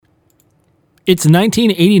It's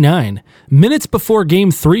 1989. Minutes before Game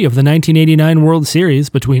 3 of the 1989 World Series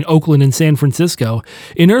between Oakland and San Francisco,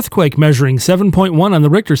 an earthquake measuring 7.1 on the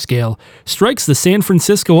Richter scale strikes the San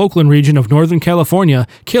Francisco-Oakland region of Northern California,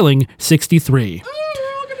 killing 63.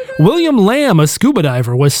 William Lamb, a scuba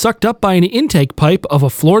diver, was sucked up by an intake pipe of a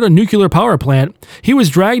Florida nuclear power plant. He was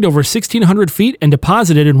dragged over 1,600 feet and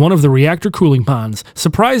deposited in one of the reactor cooling ponds.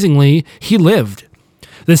 Surprisingly, he lived.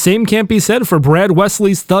 The same can't be said for Brad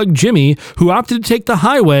Wesley's thug Jimmy, who opted to take the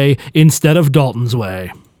highway instead of Dalton's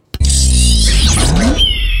way.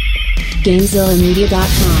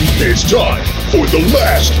 GameZillaMedia.com. It's time for the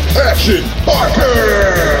Last Action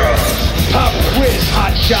Podcast! Pop quiz,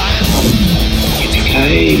 hot shot.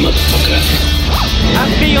 Yippee-ki-yay, motherfucker. I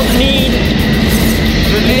feel the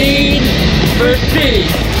need for speed.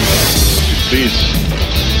 Please,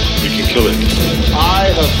 we can kill it.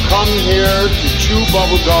 I have come here to chew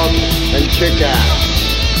bubblegum and kick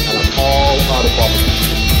ass. And I'm all out of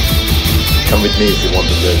bubblegum. Come with me if you want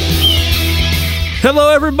to live. Hello,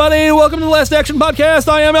 everybody. Welcome to the Last Action Podcast.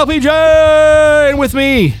 I am LPJ, and with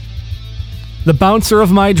me, the bouncer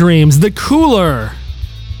of my dreams, the cooler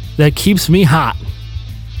that keeps me hot.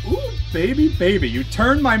 Ooh, baby, you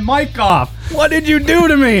turned my mic off. What did you do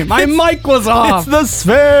to me? My mic was off. It's the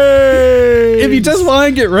Sphinx. If you just want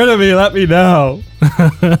to get rid of me, let me know.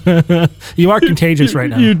 You are contagious right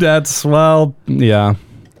now. You that's, well, yeah.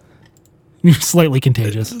 You're slightly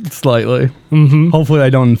contagious. Slightly. Mm-hmm. Hopefully I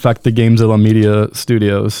don't infect the Gamezilla Media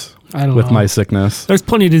Studios with my sickness. There's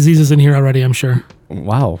plenty of diseases in here already, I'm sure.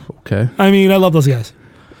 Wow, okay. I mean, I love those guys.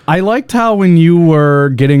 I liked how when you were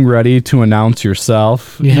getting ready to announce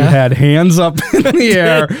yourself, you had hands up in the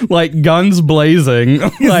air, like guns blazing.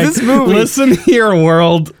 Like, this movie, listen here,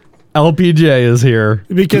 world. LPJ is here.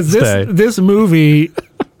 Because this movie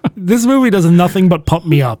does nothing but pump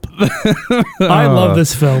me up. I love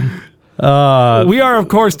this film. We are, of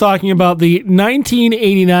course, talking about the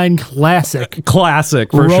 1989 classic. Classic,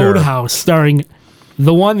 for sure. Roadhouse, starring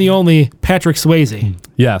the one, the only Patrick Swayze.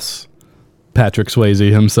 Yes. Patrick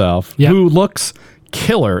Swayze himself, who looks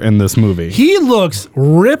killer in this movie. He looks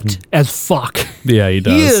ripped as fuck. Yeah, he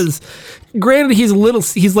does. He is. Granted, he's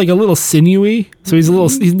like a little sinewy, so he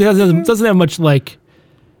doesn't have much like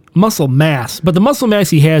muscle mass, but the muscle mass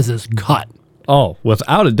he has is cut. Oh,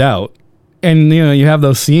 without a doubt. And you have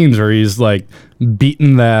those scenes where he's like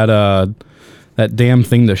beating that damn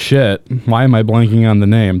thing to shit. Why am I blanking on the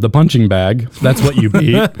name? The punching bag. That's what you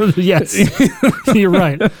beat. Yes, you're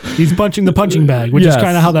right. He's punching the punching bag, which is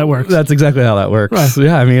kind of how that works. That's exactly how that works. Right.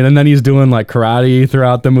 Yeah, I mean, and then he's doing like karate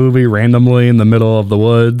throughout the movie, randomly in the middle of the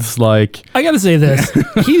woods. Like, I gotta say this: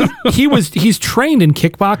 he's trained in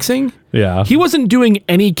kickboxing. Yeah, he wasn't doing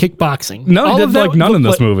any kickboxing. No, he did like none in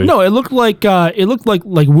this movie. No, it looked like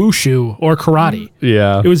wushu or karate.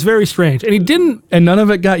 Yeah, it was very strange, and he didn't. And none of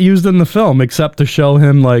it got used in the film except to show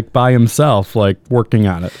him like by himself, like working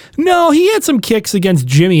on it. No, he had some kicks against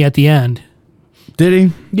Jimmy at the end. Did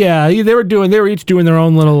he? Yeah, they were each doing their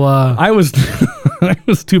own little. I was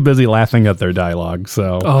too busy laughing at their dialogue.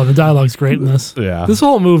 So. Oh, the dialogue's great in this. Yeah. This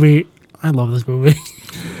whole movie, I love this movie.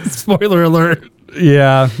 Spoiler alert.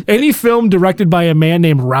 Yeah. Any film directed by a man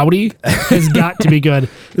named Rowdy has got to be good.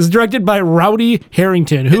 It's directed by Rowdy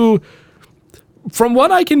Harrington, who, from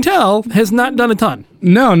what I can tell, has not done a ton.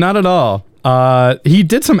 No, not at all. He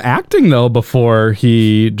did some acting though before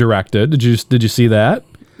he directed. Did you see that?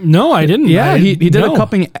 No, I didn't. Yeah, he did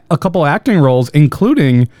a couple acting roles,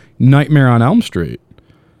 including Nightmare on Elm Street.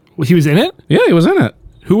 He was in it? Yeah, he was in it.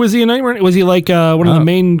 Who was he in Nightmare? Was he like one of the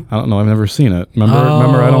main? I don't know. I've never seen it.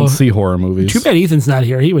 Remember, I don't see horror movies. Too bad Ethan's not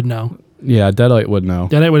here. He would know. Yeah, Deadite would know.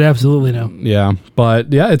 Deadite would absolutely know. Yeah,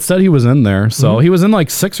 but yeah, it said he was in there. So he was in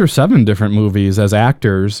like 6 or 7 different movies as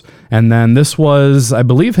actors. And then this was, I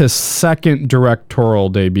believe, his second directorial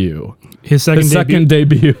debut. His second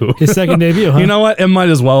debut. His second debut, huh? You know what? It might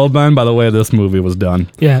as well have been by the way this movie was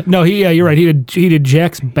done. Yeah. No, you're right. He did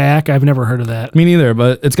Jack's Back. I've never heard of that. Me neither,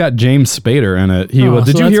 but it's got James Spader in it.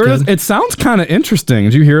 Did you hear it? It sounds kind of interesting.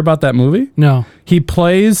 Did you hear about that movie? No. He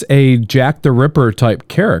plays a Jack the Ripper type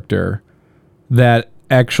character that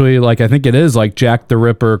actually, like, I think it is like Jack the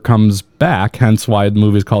Ripper comes back, hence why the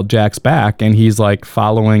movie's called Jack's Back, and he's like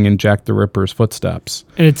following in Jack the Ripper's footsteps.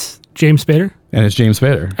 And it's James Spader? And it's James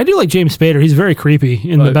Spader. I do like James Spader. He's very creepy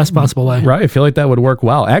in the best possible way. Right. I feel like that would work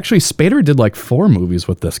well. Actually, Spader did like 4 movies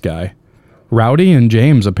with this guy. Rowdy and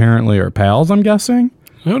James apparently are pals, I'm guessing.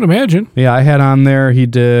 I would imagine. Yeah, I had on there, he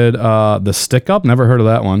did The Stick Up. Never heard of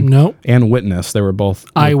that one. No. And Witness. They were both...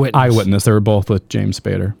 Eyewitness. They were both with James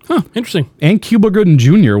Spader. Huh, interesting. And Cuba Gooding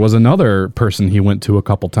Jr. was another person he went to a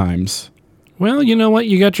couple times. Well, you know what?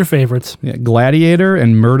 You got your favorites. Yeah, Gladiator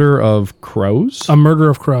and Murder of Crows. A Murder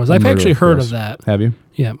of Crows. I've Murder actually of heard Crows. of that. Have you?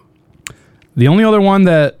 Yeah. The only other one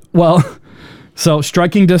that, well, so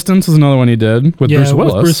Striking Distance is another one he did with Bruce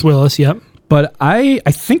Willis. With Bruce Willis, yep. But I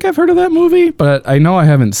think I've heard of that movie, but I know I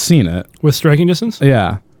haven't seen it. With Striking Distance?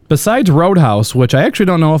 Yeah. Besides Roadhouse, which I actually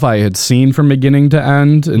don't know if I had seen from beginning to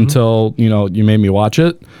end until, you made me watch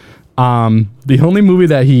it. The only movie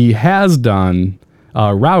that he has done,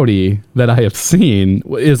 Rowdy, that I have seen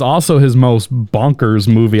is also his most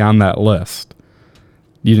bonkers movie on that list.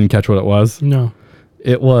 You didn't catch what it was? No.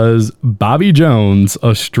 It was Bobby Jones,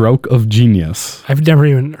 A Stroke of Genius. I've never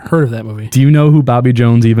even heard of that movie. Do you know who Bobby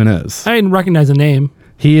Jones even is? I didn't recognize the name.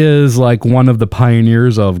 He is like one of the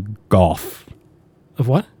pioneers of golf. Of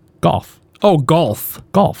what? Golf. Oh, golf.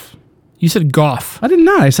 Golf. You said golf. I did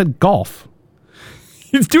not. I said golf.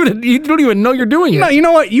 Dude, you don't even know you're doing it. No, you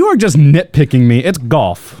know what? You are just nitpicking me. It's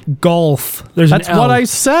golf. Golf. There's That's an L. what I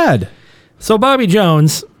said. So Bobby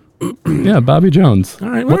Jones. Yeah, Bobby Jones. All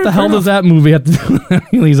right, what the fair hell enough. does that movie have to do with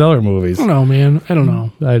any of these other movies? I don't know, man. I don't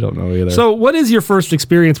know. I don't know either. So what is your first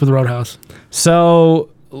experience with Roadhouse?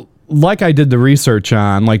 So, like I did the research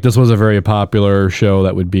on, like this was a very popular show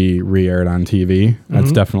that would be re-aired on TV.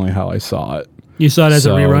 That's definitely how I saw it. You saw it as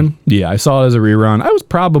a rerun? Yeah, I saw it as a rerun. I was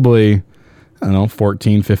probably, I don't know,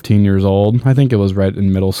 14, 15 years old. I think it was right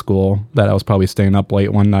in middle school that I was probably staying up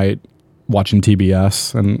late one night watching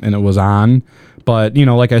TBS and it was on. But,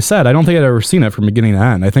 like I said, I don't think I'd ever seen it from beginning to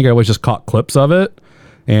end. I think I always just caught clips of it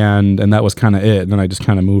and that was kind of it. And then I just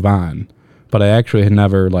kind of move on. But I actually had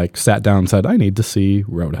never sat down and said, I need to see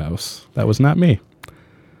Roadhouse. That was not me.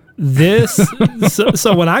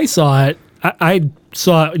 So when I saw it, I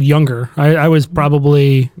saw it younger. I was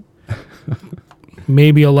probably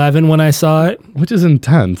maybe 11 when I saw it. Which is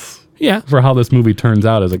intense. Yeah. For how this movie turns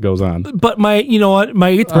out as it goes on. But my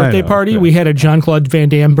 8th birthday know, party, yeah. we had a Jean-Claude Van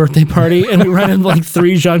Damme birthday party, and we rented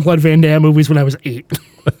 3 Jean-Claude Van Damme movies when I was 8.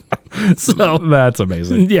 So That's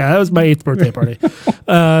amazing. yeah, that was my 8th birthday party.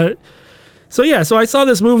 So I saw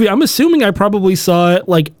this movie. I'm assuming I probably saw it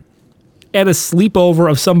at a sleepover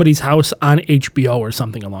of somebody's house on HBO or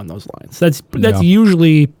something along those lines. That's Yeah.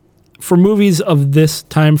 usually for movies of this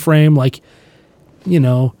time frame,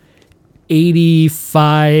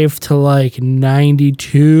 85 to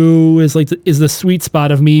 92 is the sweet spot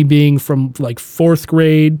of me being from 4th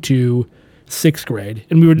grade to 6th grade.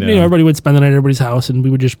 And we would, everybody would spend the night at everybody's house and we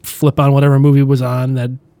would just flip on whatever movie was on that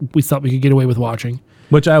we thought we could get away with watching.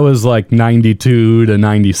 Which I was 92 to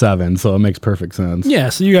 97, so it makes perfect sense. Yeah,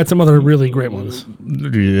 so you got some other really great ones.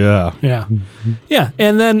 Yeah. Yeah. Yeah.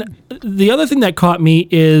 And then the other thing that caught me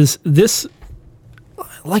is this,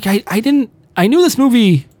 I knew this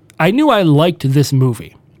movie, I knew I liked this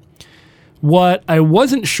movie. What I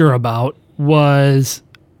wasn't sure about what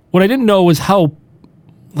I didn't know was how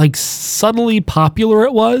subtly popular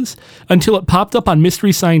it was until it popped up on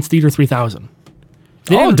Mystery Science Theater 3000.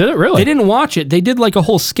 Did it really? They didn't watch it. They did a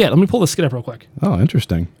whole skit. Let me pull the skit up real quick. Oh,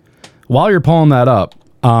 interesting. While you're pulling that up,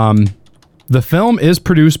 the film is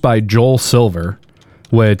produced by Joel Silver,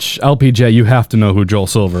 which, LPJ, you have to know who Joel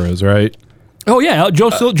Silver is, right? Oh, yeah.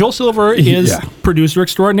 Joel Silver is producer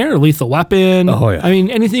extraordinaire, Lethal Weapon. Oh, yeah. I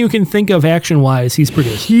mean, anything you can think of action-wise, he's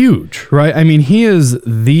produced. Huge, right? I mean, he is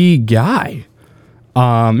the guy.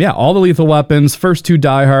 All the Lethal Weapons, first 2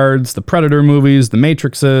 Die Hards, the Predator movies, the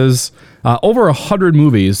Matrixes, over 100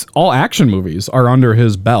 movies, all action movies are under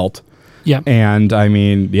his belt. Yeah. And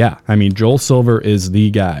Joel Silver is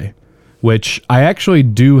the guy, which I actually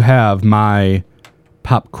do have my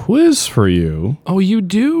pop quiz for you. Oh, you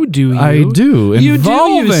do you? I do. You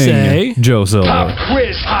Involving do, you say. Joe Silver. Pop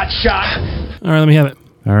quiz, hot shot. All right, let me have it.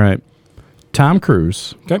 All right. Tom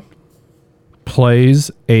Cruise Okay. plays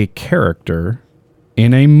a character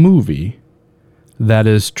in a movie that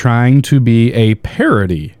is trying to be a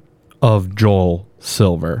parody of Joel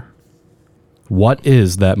Silver. What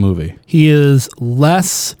is that movie? He is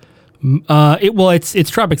less... it's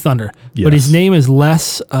Tropic Thunder, but his Yes. name is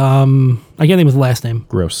Les... I can't think of his last name.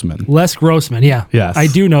 Grossman. Les Grossman, yeah. Yes. I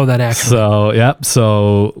do know that, actually.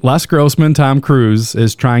 So Les Grossman, Tom Cruise,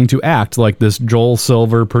 is trying to act like this Joel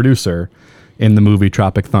Silver producer in the movie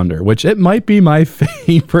Tropic Thunder, which it might be my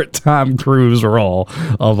favorite Tom Cruise role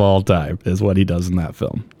of all time, is what he does in that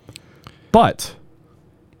film. But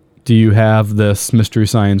do you have this Mystery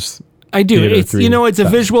Science? I do. Theater It's a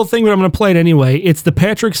visual thing, but I'm going to play it anyway. It's the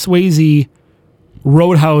Patrick Swayze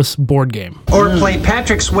Roadhouse board game. Or play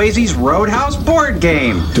Patrick Swayze's Roadhouse board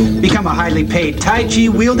game. Become a highly paid Tai Chi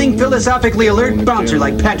wielding, philosophically alert bouncer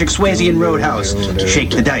like Patrick Swayze in Roadhouse.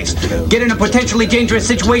 Shake the dice. Get in a potentially dangerous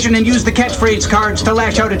situation and use the catchphrase cards to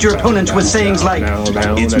lash out at your opponents with sayings like,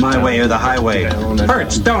 "It's my way or the highway."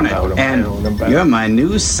 Hurts, don't it? And "You're my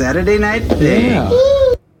new Saturday night thing."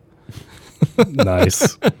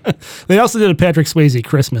 Nice. They also did a Patrick Swayze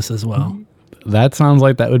Christmas as well. That sounds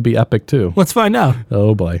like that would be epic too. Let's find out.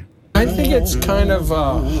 Oh boy. I think it's kind of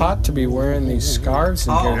hot to be wearing these scarves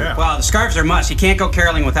in here. Well, the scarves are must. You can't go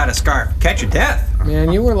caroling without a scarf. Catch your death.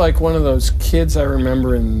 Man, you were like one of those kids I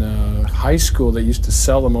remember in high school that used to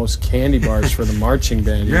sell the most candy bars for the marching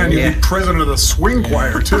band. Yeah, and you'd be president of the swing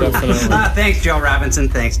choir, too. Definitely. Thanks, Joe Robinson.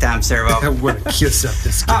 Thanks, Tom Servo. What a kiss up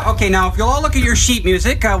this guy. Okay, now, if you'll all look at your sheet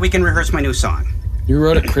music, we can rehearse my new song. You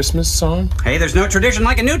wrote a Christmas song? Hey, there's no tradition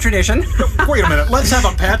like a new tradition. Wait a minute, let's have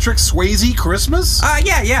a Patrick Swayze Christmas?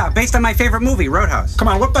 Yeah, based on my favorite movie, Roadhouse. Come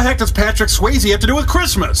on, what the heck does Patrick Swayze have to do with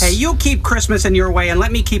Christmas? Hey, you keep Christmas in your way and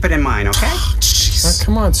let me keep it in mine, okay? Jeez.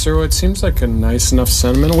 Come on, sir. It seems like a nice enough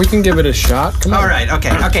sentiment. We can give it a shot. Come on. All right,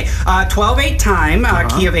 okay. 12/8 time,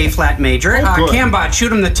 key of A flat major. good. Cambot,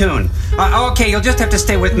 shoot him the tune. Okay, you'll just have to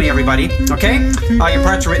stay with me, everybody, okay? Your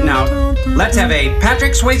parts are written out. Let's have a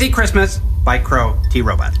Patrick Swayze Christmas by Crow T.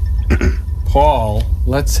 Robot. Paul,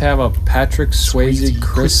 let's have a Patrick Swayze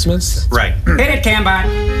Christmas. Right. Hit it, Cambot.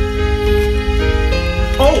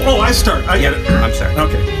 Oh, I start. I get it. I'm sorry.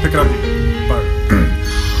 Okay, pick it up.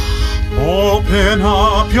 Open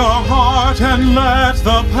up your heart and let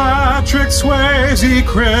the Patrick Swayze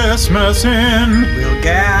Christmas in. We'll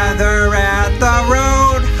gather at the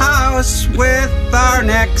Roadhouse with our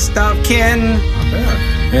next of kin.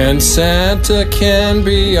 And Santa can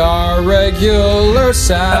be our regular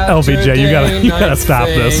Saturday LBJ, you gotta stop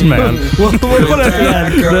this, man. We'll put it at the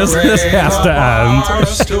end. This has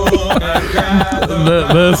to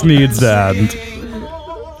end. This needs to end.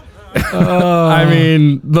 I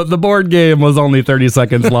mean, the board game was only 30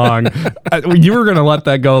 seconds long. You were going to let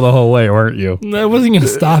that go the whole way, weren't you? I wasn't going to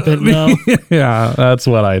stop it, no. Yeah, that's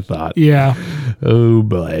what I thought. Yeah. Oh,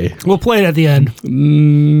 boy. We'll play it at the end.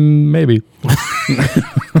 Maybe.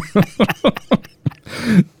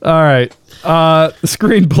 All right.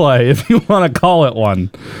 Screenplay, if you want to call it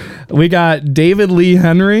one. We got David Lee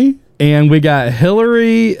Henry and we got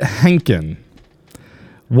Hilary Henkin.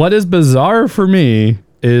 What is bizarre for me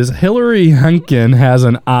is Hilary Henkin has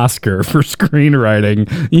an Oscar for screenwriting,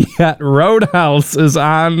 yet Roadhouse is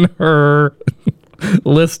on her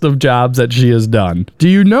list of jobs that she has done. Do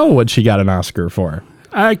you know what she got an Oscar for?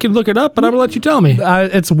 I can look it up, but I'm going to let you tell me.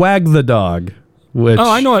 It's Wag the Dog. Which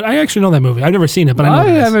I know it. I actually know that movie. I've never seen it, but I know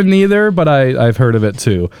it. haven't either, but I've heard of it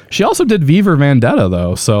too. She also did Viva Vendetta,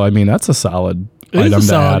 though, so I mean, that's a solid item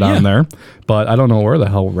to add on there. But I don't know where the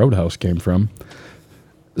hell Roadhouse came from.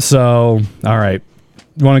 So, all right.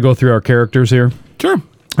 You want to go through our characters here? Sure.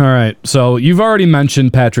 All right. So you've already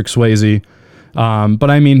mentioned Patrick Swayze, but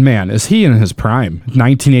I mean, man, is he in his prime?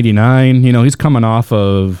 1989. You know, he's coming off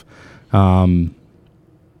of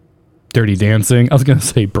Dirty Dancing. I was gonna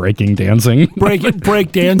say Breaking Dancing. Break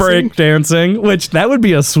Dancing. Break Dancing, which that would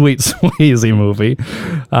be a sweet Swayze movie.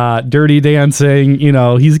 Dirty Dancing. You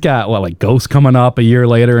know, he's got like Ghost coming up a year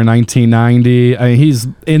later in 1990. I mean, he's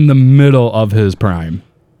in the middle of his prime,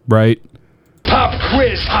 right? Pop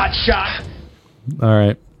quiz, hot shot. All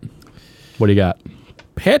right. What do you got?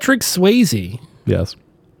 Patrick Swayze Yes.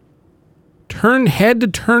 had to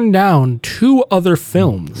turn down 2 other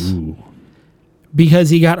films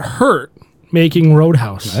because he got hurt making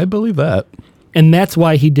Roadhouse. I believe that. And that's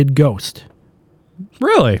why he did Ghost.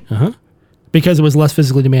 Really? Because it was less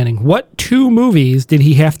physically demanding. What 2 movies did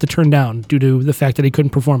he have to turn down due to the fact that he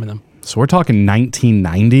couldn't perform in them? So we're talking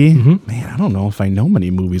 1990? Man, I don't know if I know many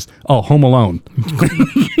movies. Oh, Home Alone.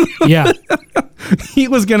 Yeah. He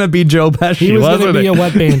was going to be Joe Pesci, He was wasn't going to be it? a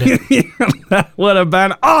wet bandit. That would have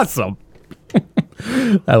been awesome.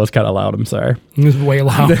 That was kind of loud. I'm sorry. It was way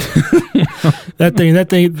loud. that thing,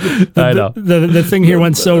 I know. The thing here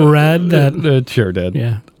went so red that... It sure did.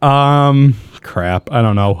 Yeah. Crap. I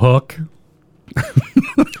don't know. Hook.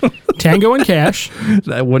 Tango and Cash.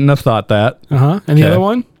 I wouldn't have thought that. And the other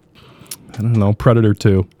one? I don't know. Predator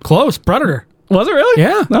 2. Close. Predator. Was it really?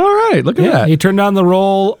 Yeah. All right. Look at that. He turned down the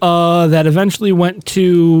role that eventually went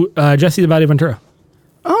to Jesse the Body Ventura.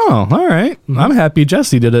 Oh, all right. I'm happy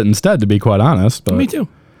Jesse did it instead, to be quite honest. But Me too.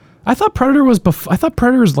 I thought Predator was I thought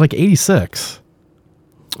Predator was like 86.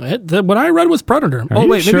 What I read was Predator. Are you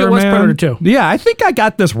Maybe sure, it was man? Predator 2. Yeah, I think I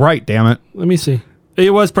got this right, damn it. Let me see.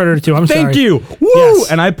 It was Predator 2. I'm sorry. Thank you. Woo!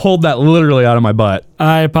 Yes. And I pulled that literally out of my butt.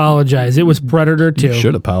 I apologize. It was Predator 2. You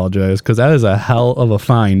should apologize because that is a hell of a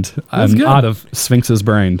find. That's good. Out of Sphinx's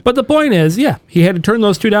brain. But the point is, yeah, he had to turn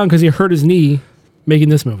those two down because he hurt his knee making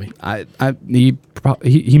this movie.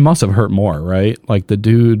 He must have hurt more, right? Like the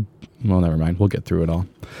dude. Well, never mind. We'll get through it all. All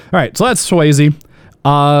right, so that's Swayze.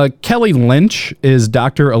 Kelly Lynch is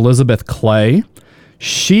Dr. Elizabeth Clay.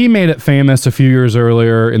 She made it famous a few years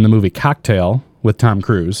earlier in the movie Cocktail with Tom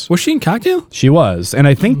Cruise. Was she in Cocktail? She was. And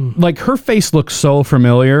I think like her face looks so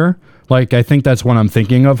familiar. Like I think that's what I'm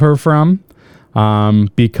thinking of her from.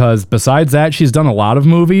 Because besides that, she's done a lot of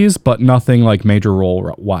movies, but nothing like major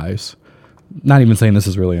role wise. Not even saying this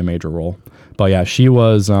is really a major role. But yeah, she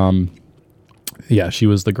was she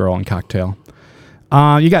was the girl in Cocktail.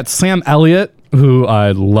 You got Sam Elliott, who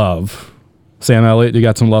I love. Sam Elliott, you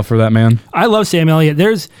got some love for that man? I love Sam Elliott.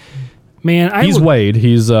 He's Wade.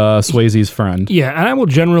 He's Swayze's friend. Yeah, and I will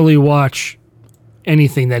generally watch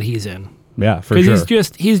anything that he's in. Yeah, for sure.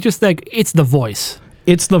 Because he's just like, it's the voice.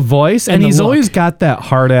 It's the voice, and he's always got that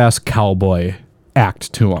hard-ass cowboy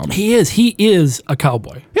act to him. He is a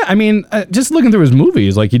cowboy. Yeah, I mean, just looking through his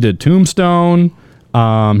movies, like he did Tombstone,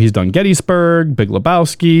 he's done Gettysburg, Big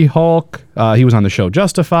Lebowski, Hulk, he was on the show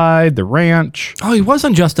Justified, The Ranch. Oh, he was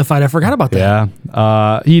on Justified. I forgot about that.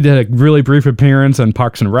 Yeah. He did a really brief appearance on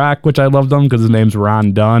Parks and Rec, which I loved him because his name's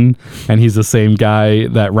Ron Dunn, and he's the same guy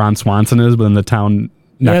that Ron Swanson is, but in the town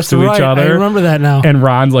next to each other. I remember that now. And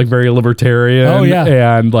Ron's like very libertarian. Oh,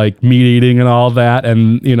 yeah. And like meat eating and all that.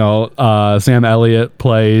 And, you know, Sam Elliott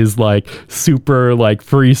plays like super like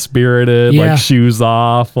free spirited, like shoes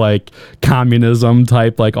off, like communism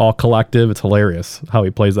type, like all collective. It's hilarious how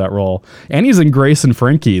he plays that role. And he's in Grace and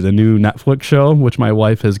Frankie, the new Netflix show, which my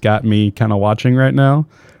wife has got me kind of watching right now.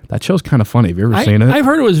 That show's kind of funny. Have you ever seen it? I've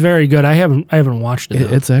heard it was very good. I haven't watched it.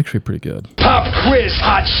 It's actually pretty good. Pop quiz,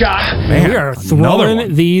 hot shot. Man, we are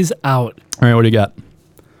throwing these out. All right, what do you got?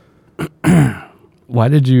 Why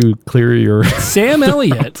did you clear your... Sam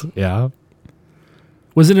Elliott yeah.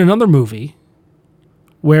 was in another movie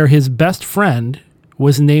where his best friend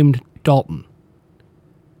was named Dalton.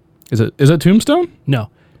 Is it Tombstone? No.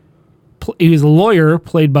 He was a lawyer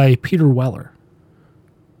played by Peter Weller.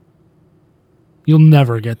 You'll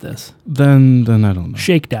never get this. Then I don't know.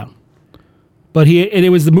 Shakedown. But it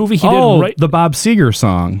was the movie he did right... the Bob Seger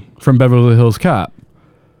song from Beverly Hills Cop.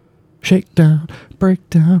 Shakedown,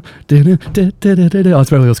 breakdown, da-da-da-da-da-da. Oh, it's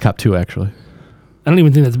Beverly Hills Cop 2, actually. I don't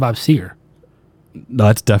even think that's Bob Seger. No,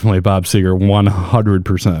 that's definitely Bob Seger,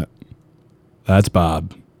 100%. That's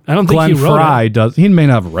Bob. I don't think Glenn he wrote Fry it. does. He may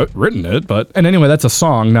not have written it, but... And anyway, that's a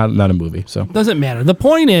song, not a movie, so... Doesn't matter. The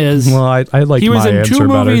point is... Well, I like he was my in answer two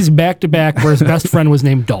movies better. back-to-back where his best friend was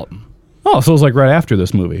named Dalton. Oh, so it was like right after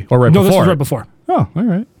this movie, or right before? No, this was right before. Oh, all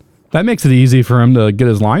right. That makes it easy for him to get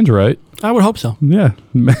his lines right. I would hope so. Yeah.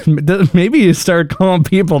 Maybe you start calling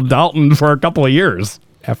people Dalton for a couple of years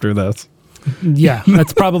after this. Yeah,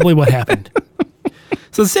 that's probably what happened.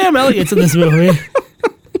 So Sam Elliott's in this movie.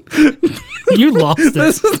 You lost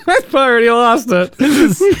it. I've already lost it.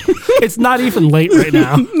 It's not even late right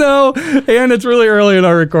now. No, and it's really early in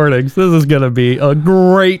our recordings. This is going to be a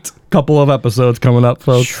great couple of episodes coming up,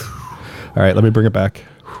 folks. All right, let me bring it back.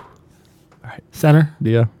 All right. Center?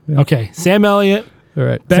 Yeah. Okay, Sam Elliott. All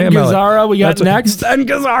right. Ben Gazzara we got next. Ben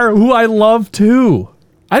Gazzara, who I love too.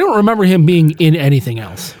 I don't remember him being in anything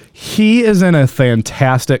else. He is in a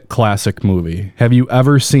fantastic classic movie. Have you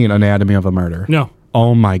ever seen Anatomy of a Murder? No.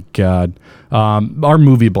 Oh my God. Our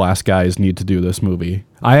movie blast guys need to do this movie.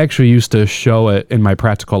 I actually used to show it in my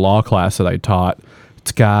practical law class that I taught.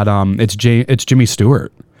 It's got it's Jimmy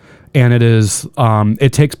Stewart, and it is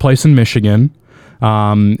it takes place in Michigan.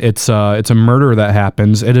 It's a murder that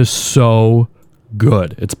happens. It is so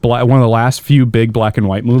good. It's one of the last few big black and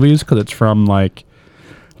white movies because it's from like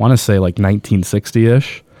I want to say like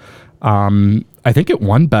 1960-ish. I think it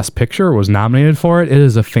won Best Picture, or was nominated for it. It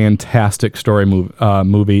is a fantastic story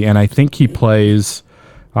movie, and I think he plays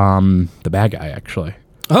the bad guy, actually.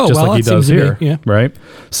 Oh, just well, like he does here, yeah. Right?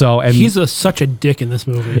 So, and he's such a dick in this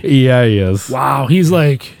movie. Yeah, he is. Wow, he's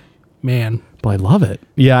like, man. But I love it.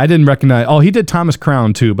 Yeah, I didn't recognize. Oh, he did Thomas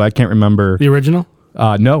Crown too, but I can't remember the original.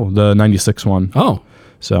 No, the '96 one. Oh,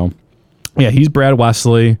 so yeah, he's Brad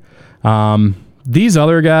Wesley. These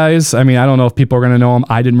other guys, I mean, I don't know if people are going to know them.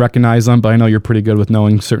 I didn't recognize them, but I know you're pretty good with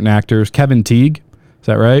knowing certain actors. Kevin Teague, is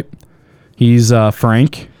that right? He's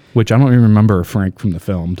Frank, which I don't even remember Frank from the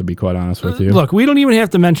film, to be quite honest with you. Look, we don't even have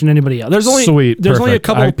to mention anybody else. There's only only a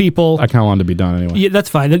couple of people. I kind of wanted to be done anyway. Yeah, that's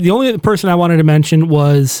fine. The only person I wanted to mention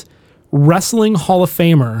was Wrestling Hall of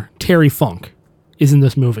Famer Terry Funk is in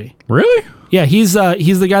this movie. Really? Yeah, he's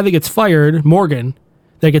the guy that gets fired, Morgan,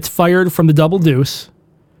 that gets fired from the Double Deuce.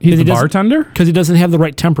 He's the bartender? Because he doesn't have the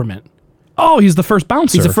right temperament. Oh, he's the first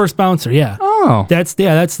bouncer. He's the first bouncer, yeah. Oh.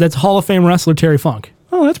 That's Hall of Fame wrestler Terry Funk.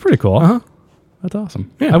 Oh, that's pretty cool. Uh-huh. That's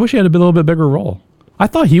awesome. Yeah. I wish he had a little bit bigger role. I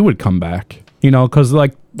thought he would come back, because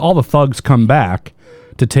like all the thugs come back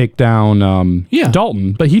to take down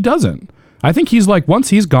Dalton, but he doesn't. I think he's like, once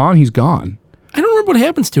he's gone, he's gone. I don't remember what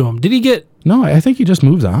happens to him. Did he get... No, I think he just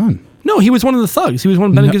moves on. No, he was one of the thugs. He was one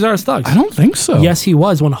of Ben Gazzara's thugs. I don't think so. Yes, he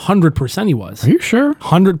was. 100% he was. Are you sure?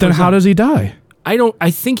 100%. Then how does he die? I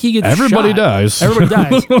think he gets Everybody shot. dies.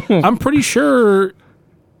 Everybody dies. I'm pretty sure...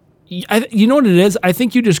 you know what it is? I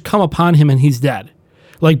think you just come upon him and he's dead.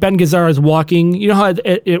 Like Ben Gazzara's walking. You know how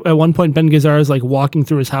at one point Ben Gazzara's like walking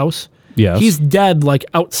through his house? Yes. He's dead like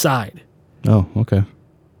outside. Oh, okay.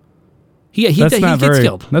 He gets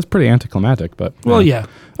killed. That's pretty anticlimactic, but... Well, yeah.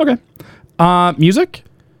 Okay. Music,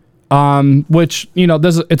 which,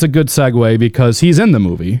 it's a good segue because he's in the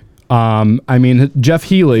movie. I mean, Jeff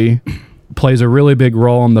Healey plays a really big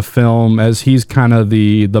role in the film as he's kind of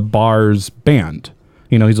the bar's band.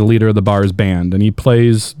 He's a leader of the bar's band, and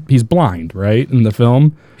he's blind, right, in the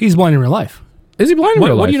film? He's blind in real life. Is he blind in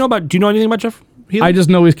real life? What do you know about... Do you know anything about Jeff Healey? I just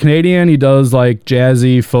know he's Canadian. He does, like,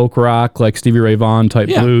 jazzy, folk rock, like Stevie Ray Vaughan type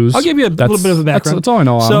blues. I'll give you a little bit of a background. That's all I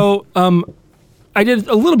know on him. So, I did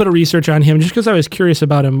a little bit of research on him just because I was curious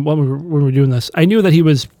about him when we were doing this. I knew that he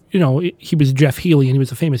was, he was Jeff Healey and he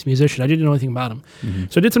was a famous musician. I didn't know anything about him. Mm-hmm.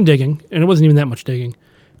 So I did some digging, and it wasn't even that much digging.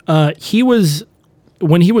 When he was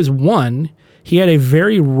 1, he had a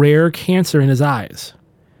very rare cancer in his eyes,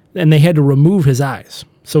 and they had to remove his eyes.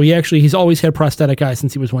 So he's always had prosthetic eyes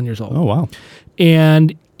since he was 1 year old. Oh, wow.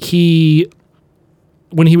 And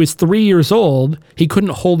when he was 3 years old, he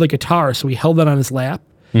couldn't hold the guitar, so he held it on his lap.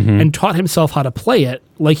 Mm-hmm. And taught himself how to play it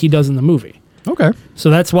like he does in the movie. Okay. So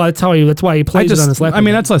that's why he plays it on his lap. I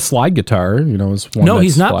mean, that's a slide guitar, No,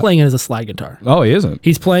 he's not playing it as a slide guitar. Oh, he isn't.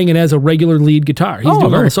 He's playing it as a regular lead guitar. He's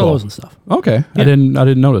doing all the solos and stuff. Okay. Yeah. I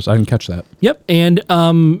didn't notice. I didn't catch that. Yep. And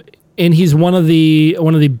he's one of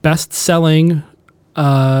the best selling,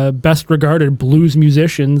 best regarded blues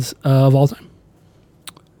musicians of all time.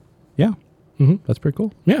 Yeah. Mm-hmm. That's pretty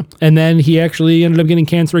cool. Yeah. And then he actually ended up getting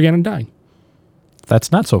cancer again and dying.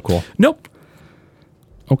 That's not so cool. Nope.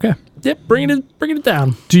 Okay. Yep, bringing it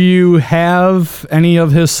down. Do you have any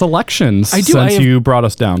of his selections? I do. Since you brought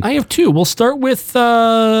us down, I have 2. We'll start with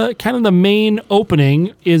kind of the main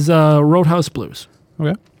opening is Roadhouse Blues.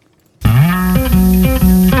 Okay.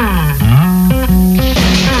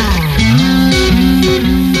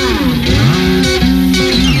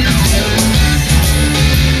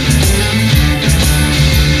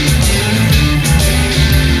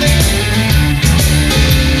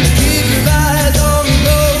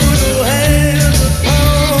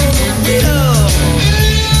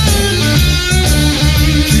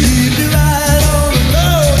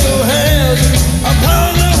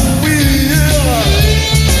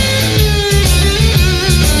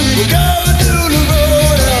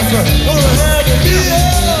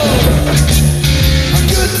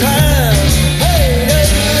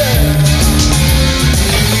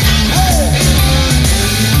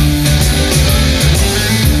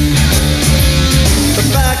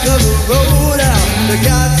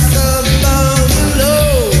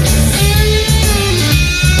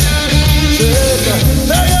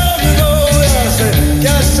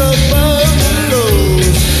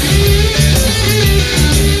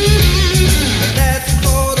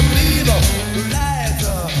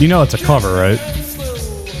 You know it's a cover, right?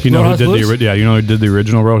 You know who did who did the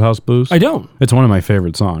original Roadhouse Blues? I don't. It's one of my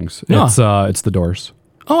favorite songs. No. It's The Doors.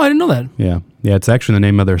 Oh, I didn't know that. Yeah. It's actually the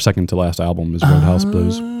name of their second to last album is Roadhouse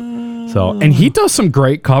Blues. So, and he does some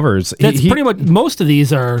great covers. That's pretty much most of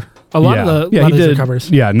these are a lot of these are covers.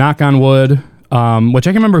 Yeah, Knock on Wood, which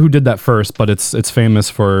I can remember who did that first, but it's famous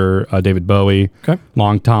for David Bowie. Okay.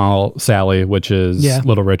 Long Tall Sally, which is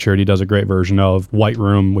Little Richard. He does a great version of White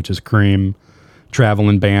Room, which is Cream.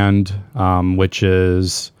 Traveling Band, which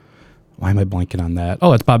is... Why am I blanking on that?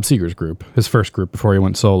 Oh, that's Bob Seger's group. His first group before he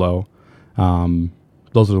went solo.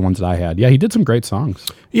 Those are the ones that I had. Yeah, he did some great songs.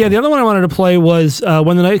 Yeah, the other one I wanted to play was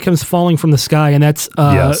When the Night Comes Falling from the Sky, and that's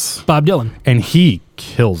Bob Dylan. And he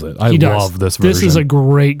kills it. I love this version. This is a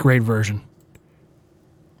great, great version.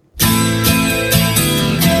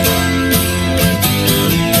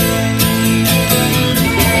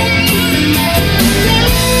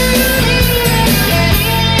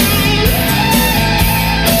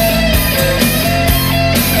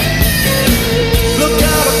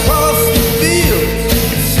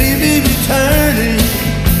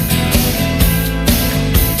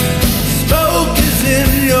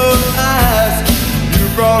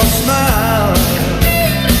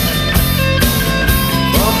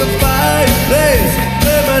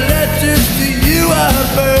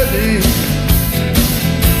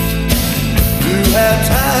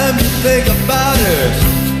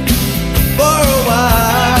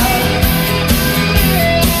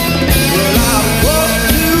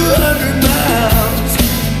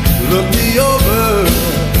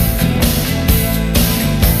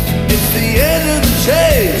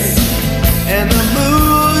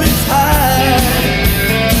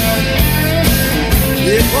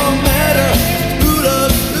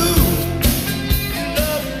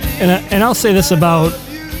 And I'll say this about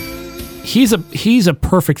he's a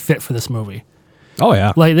perfect fit for this movie. Oh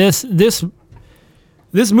yeah. Like this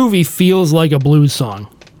movie feels like a blues song.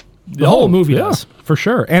 The whole movie does. For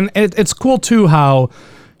sure. And it's cool too how,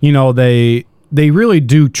 you know, they really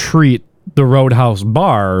do treat the Roadhouse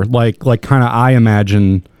bar like kind of I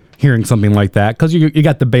imagine hearing something like that, because you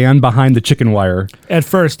got the band behind the chicken wire at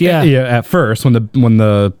first. Yeah, at first when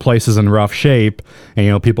the place is in rough shape and,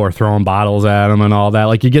 you know, people are throwing bottles at them and all that.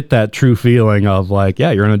 Like, you get that true feeling of like,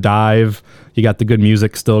 yeah, you're in a dive. You got the good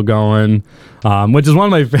music still going, which is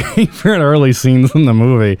one of my favorite early scenes in the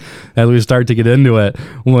movie as we start to get into it,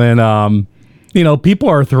 when you know, people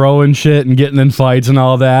are throwing shit and getting in fights and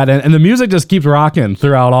all that, and the music just keeps rocking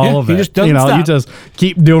throughout all of it. Just doesn't stop. You just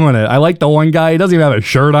keep doing it. I like the one guy, he doesn't even have a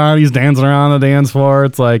shirt on, he's dancing around the dance floor.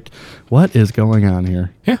 It's like, what is going on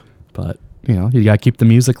here? Yeah. But, you know, you got to keep the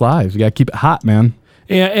music live. You got to keep it hot, man.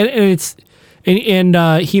 Yeah, and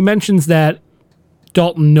he mentions that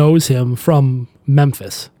Dalton knows him from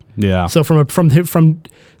Memphis. Yeah. So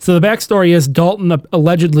so the backstory is Dalton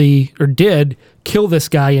allegedly, or did, kill this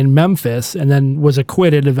guy in Memphis and then was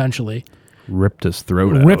acquitted eventually. Ripped his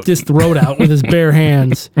throat out with his bare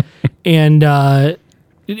hands. And that's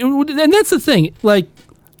the thing. Like,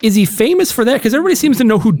 is he famous for that? Because everybody seems to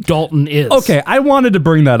know who Dalton is. Okay, I wanted to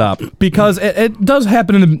bring that up because it does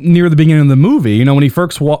happen near the beginning of the movie. You know, when he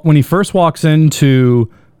first walks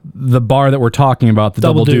into the bar that we're talking about, the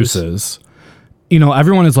Double Deuces, you know,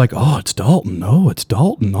 everyone is like, oh, it's Dalton. Oh, it's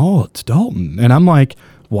Dalton. Oh, it's Dalton. And I'm like,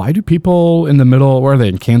 why do people in the middle, where are they,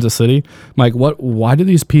 in Kansas City? I'm like, why do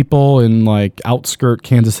these people in like outskirt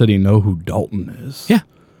Kansas City know who Dalton is? Yeah.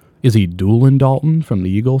 Is he Doolin Dalton from the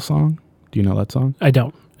Eagles song? Do you know that song? I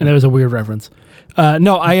don't. And that was a weird reference.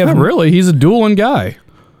 No, I have. Not really. He's a Doolin guy.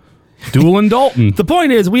 Doolin Dalton. The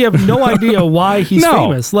point is, we have no idea why he's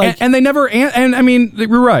famous. Like, and they never, and I mean,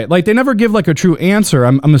 you're right. Like, they never give like a true answer.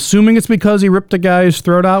 I'm assuming it's because he ripped a guy's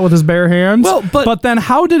throat out with his bare hands. Well, but then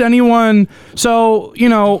how did anyone? So, you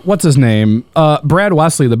know, what's his name? Brad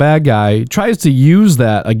Wesley, the bad guy, tries to use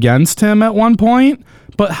that against him at one point.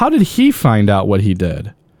 But how did he find out what he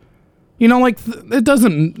did? You know, like, it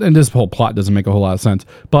doesn't, and this whole plot doesn't make a whole lot of sense.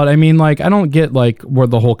 But I mean, like, I don't get like where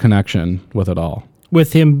the whole connection with it all.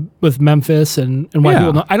 With him, with Memphis, and why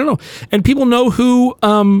people know. I don't know. And people know who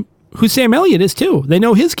Sam Elliott is too. They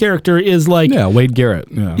know his character is like, Wade Garrett.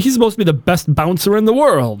 Yeah, he's supposed to be the best bouncer in the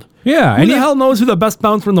world. Yeah, who the hell knows who the best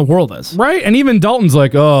bouncer in the world is? Right, and even Dalton's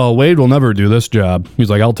like, oh, Wade will never do this job. He's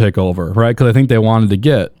like, I'll take over, right? Because I think they wanted to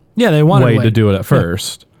get they wanted Wade to do it at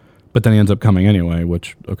first, but then he ends up coming anyway.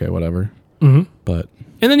 Which, okay, whatever. Mm-hmm. But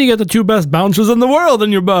and then you got the two best bouncers in the world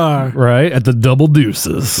in your bar, right? At the Double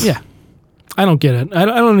Deuces. Yeah. I don't get it. I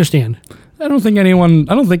don't understand. I don't think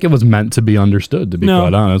it was meant to be understood, to be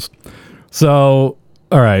quite honest. So,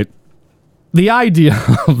 all right. The idea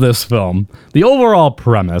of this film, the overall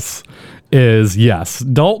premise is, yes,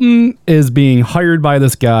 Dalton is being hired by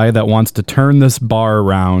this guy that wants to turn this bar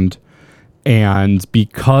around. And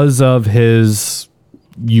because of his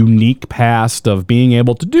unique past of being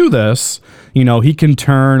able to do this, you know, he can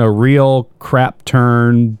turn a real crap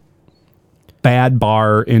turn bad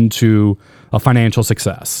bar into a financial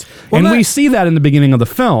success. Well, and we see that in the beginning of the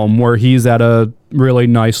film where he's at a really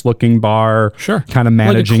nice looking bar, kind of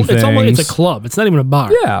managing things. It's a club. It's not even a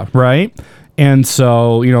bar. Yeah, right. And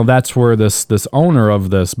so, you know, that's where this owner of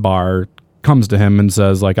this bar comes to him and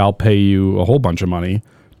says, like, I'll pay you a whole bunch of money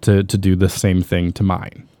to do the same thing to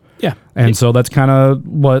mine. Yeah. And so that's kind of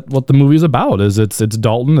what the movie's about. Is it's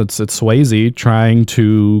Dalton, it's Swayze trying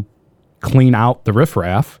to clean out the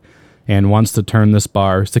riffraff and wants to turn this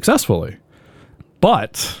bar successfully.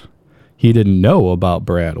 But he didn't know about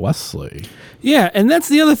Brad Wesley. Yeah, and that's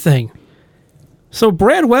the other thing. So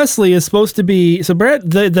Brad Wesley is supposed to be... So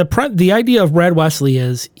the idea of Brad Wesley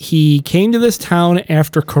is he came to this town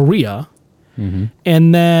after Korea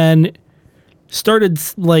and then started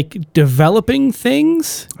like developing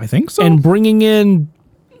things. I think so. And bringing in...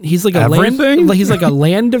 He's like he's like a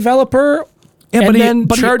land developer. Yeah, but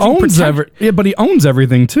he owns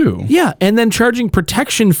everything too. Yeah, and then charging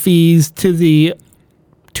protection fees to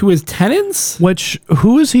his tenants. Which,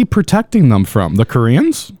 who is he protecting them from? The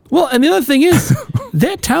Koreans? Well, and the other thing is,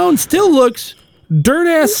 that town still looks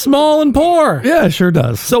dirt-ass small and poor. Yeah, it sure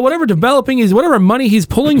does. So whatever money he's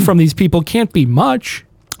pulling from these people can't be much.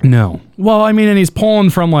 No. Well, I mean, and he's pulling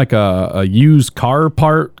from like a used car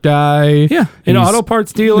part guy. Yeah, an auto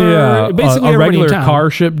parts dealer. Yeah, basically a regular car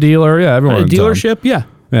ship dealer. Yeah, everyone. A dealership. Yeah.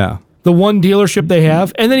 Yeah. The one dealership they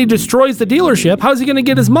have, and then he destroys the dealership. How's he going to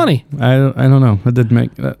get his money? I don't know. It didn't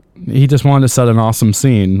make that. He just wanted to set an awesome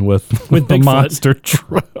scene with the Bigfoot. monster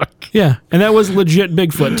truck. Yeah, and that was legit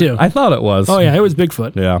Bigfoot too. I thought it was. Oh yeah, it was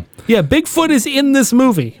Bigfoot. Yeah. Yeah, Bigfoot is in this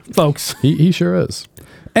movie, folks. He sure is.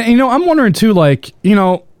 And, I'm wondering too, like,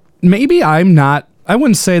 maybe I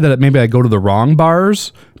wouldn't say that maybe I go to the wrong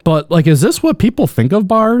bars, but like, is this what people think of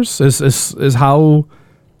bars? Is how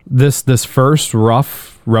this first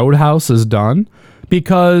rough roadhouse is done?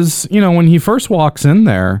 Because, when he first walks in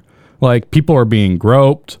there, like, people are being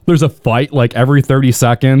groped. There's a fight like every 30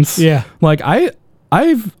 seconds. Yeah. Like, I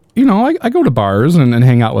go to bars and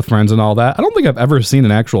hang out with friends and all that. I don't think I've ever seen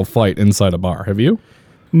an actual fight inside a bar. Have you?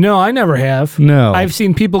 No, I never have. No. I've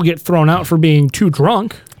seen people get thrown out for being too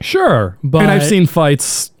drunk. Sure. But and I've seen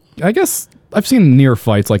fights, I guess I've seen near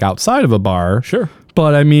fights like outside of a bar. Sure.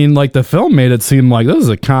 But I mean, like, the film made it seem like this is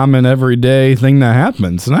a common everyday thing that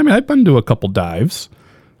happens. And I mean, I've been to a couple dives.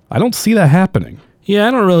 I don't see that happening. Yeah,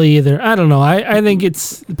 I don't really either. I don't know. I think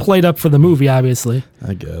it's played up for the movie, obviously.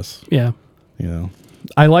 I guess. Yeah.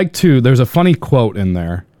 I like to, there's a funny quote in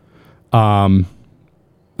there.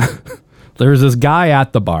 There's this guy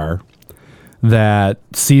at the bar that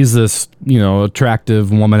sees this,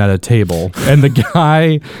 attractive woman at a table. And the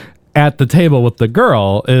guy at the table with the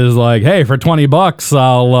girl is like, hey, for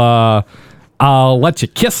 $20, I'll let you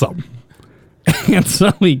kiss him. And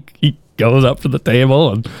so he goes up to the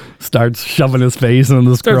table and starts shoving his face in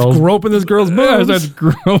this girl's... groping this girl's boobs. Starts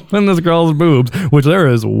groping this girl's boobs, which there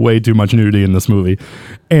is way too much nudity in this movie.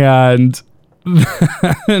 And...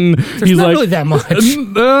 and There's not really that much.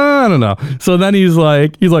 I don't know. So then he's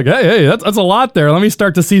like, hey, that's a lot there. Let me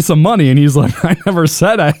start to see some money. And he's like, I never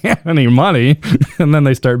said I had any money. And then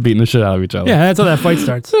they start beating the shit out of each other. Yeah, that's how that fight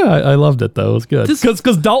starts. Yeah, I loved it though. It was good.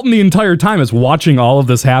 Because Dalton the entire time is watching all of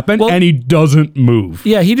this happen, and he doesn't move.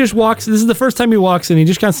 Yeah, he just walks. This is the first time he walks in. He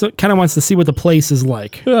just kind of wants to see what the place is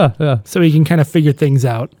like. Yeah. So he can kind of figure things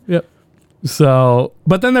out. Yep. So,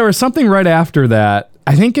 but then there was something right after that.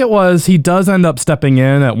 I think it was, he does end up stepping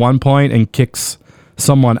in at one point and kicks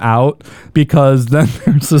someone out, because then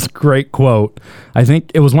there's this great quote. I think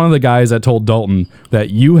it was one of the guys that told Dalton that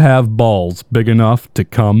you have balls big enough to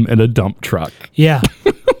come in a dump truck. Yeah.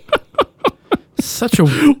 Such a...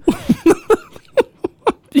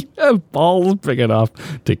 You have balls big enough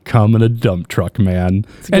to come in a dump truck, man.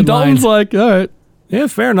 And Dalton's line. like, all right. Yeah,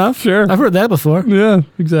 fair enough. Sure. I've heard that before. Yeah,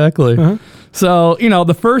 exactly. Uh-huh. So,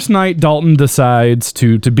 the first night Dalton decides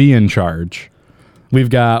to be in charge. We've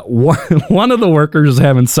got one of the workers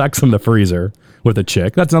having sex in the freezer with a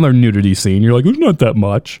chick. That's another nudity scene. You're like, it's not that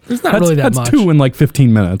much. It's not really that much. That's 2 in like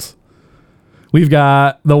 15 minutes. We've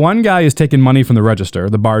got the one guy is taking money from the register.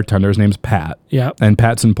 The bartender, his name's Pat. Yeah. And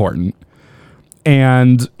Pat's important.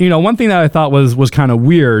 And, one thing that I thought was kind of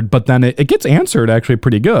weird, but then it gets answered actually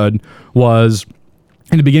pretty good, was...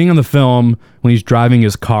 in the beginning of the film, when he's driving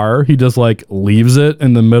his car, he just like leaves it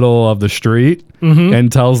in the middle of the street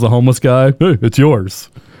and tells the homeless guy, hey, it's yours.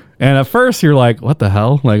 And at first you're like, what the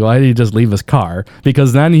hell? Like, why did he just leave his car?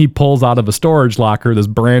 Because then he pulls out of a storage locker this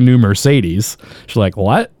brand new Mercedes. She's like,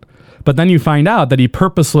 what? But then you find out that he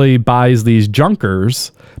purposely buys these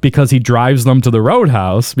junkers because he drives them to the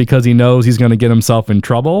roadhouse because he knows he's going to get himself in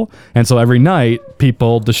trouble. And so every night,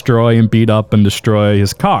 people destroy and beat up and destroy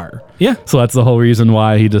his car. Yeah. So that's the whole reason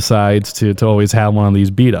why he decides to always have one of these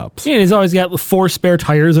beat ups. Yeah, he's always got 4 spare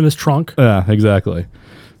tires in his trunk. Yeah, exactly.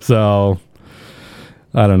 So...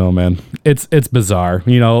 I don't know, man. It's bizarre.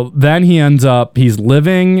 Then he's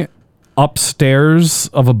living upstairs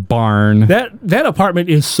of a barn. That apartment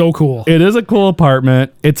is so cool. It is a cool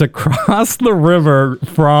apartment. It's across the river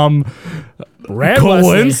from Brad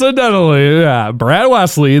Wesley. Coincidentally, yeah, Brad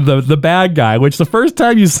Wesley, the bad guy, which the first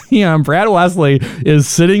time you see him, Brad Wesley is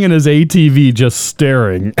sitting in his ATV just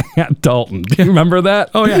staring at Dalton. Do you remember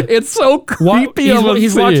that? Oh, yeah. It's so creepy.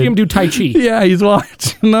 He's watching him do Tai Chi. Yeah, he's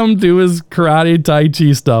watching him do his karate Tai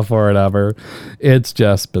Chi stuff or whatever. It's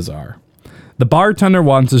just bizarre. The bartender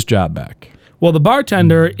wants his job back. Well, the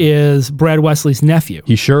bartender is Brad Wesley's nephew.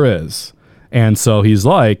 He sure is. And so he's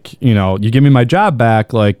like, you give me my job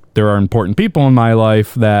back, like, there are important people in my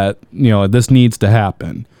life that, this needs to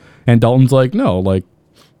happen. And Dalton's like, no, like,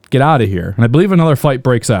 get out of here. And I believe another fight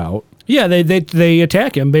breaks out. Yeah, they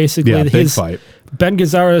attack him, basically. Yeah, big fight. Ben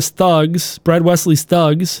Gazzara's thugs, Brad Wesley's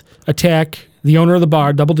thugs, attack the owner of the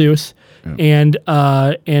bar, Double Deuce, and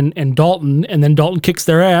Dalton, and then Dalton kicks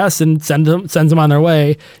their ass and sends them on their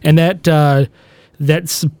way. And that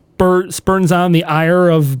spurns on the ire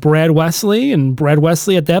of Brad Wesley, and Brad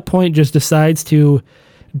Wesley at that point just decides to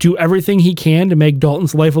do everything he can to make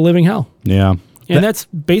Dalton's life a living hell. Yeah. And that's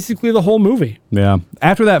basically the whole movie. Yeah.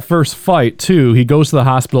 After that first fight, too, he goes to the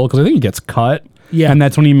hospital because I think he gets cut. Yeah. And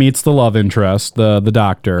that's when he meets the love interest, the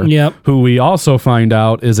doctor. Yep. Who we also find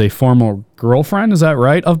out is a former girlfriend, is that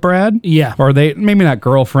right, of Brad? Yeah. Or they, maybe not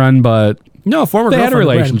girlfriend, but... No, former they had a girlfriend,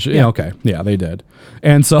 relationship. Brad. Yeah, okay. Yeah, they did.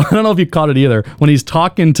 And so I don't know if you caught it either. When he's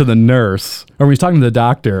talking to the nurse, or when he's talking to the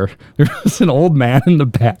doctor, there's an old man in the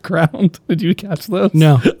background. Did you catch this?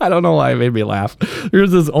 No. I don't know why it made me laugh. There's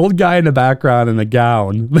this old guy in the background in a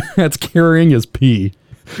gown that's carrying his pee.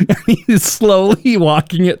 And he's slowly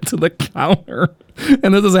walking it to the counter.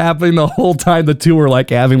 And this is happening the whole time the two were like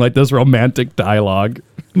having like this romantic dialogue.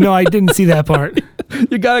 No, I didn't see that part.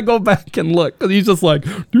 You gotta go back and look, because he's just like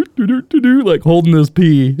like holding his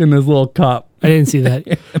pee in his little cup. I didn't see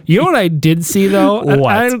that. You know what I did see though?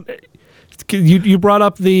 What? You brought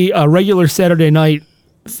up the regular Saturday night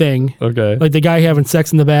thing. Okay. Like the guy having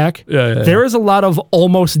sex in the back. Yeah. There is a lot of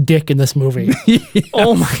almost dick in this movie. Yes,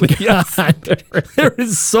 oh my God. There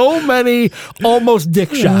is so many almost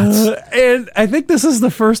dick shots. And I think this is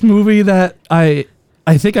the first movie that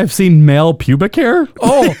I think I've seen male pubic hair.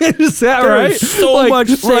 Oh, is that there right? is so much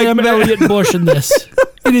Sam Elliott Bush in this.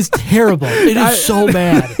 It is terrible. It is so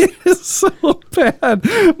bad. It is so bad.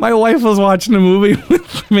 My wife was watching the movie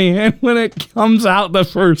with me, and when it comes out the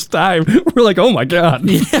first time, we're like, "Oh my God!"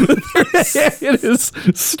 Yeah, it is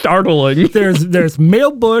startling. There's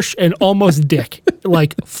male Bush and almost dick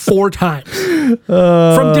like 4 times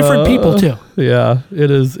from different people too. Yeah,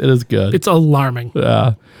 it is. It is good. It's alarming.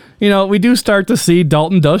 Yeah. You know, we do start to see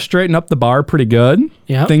Dalton does straighten up the bar pretty good.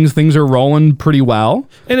 Yeah. Things are rolling pretty well.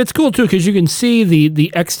 And it's cool, too, because you can see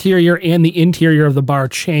the exterior and the interior of the bar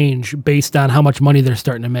change based on how much money they're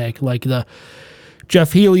starting to make. Like the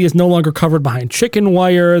Jeff Healey is no longer covered behind chicken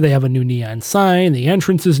wire. They have a new neon sign. The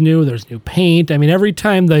entrance is new. There's new paint. I mean, every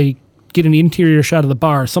time they get an interior shot of the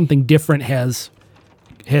bar, something different has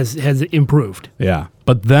improved. Yeah.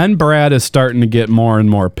 But then Brad is starting to get more and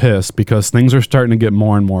more pissed because things are starting to get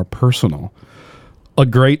more and more personal. A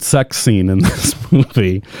great sex scene in this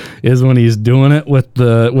movie is when he's doing it with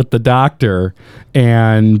the doctor,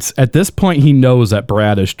 and at this point he knows that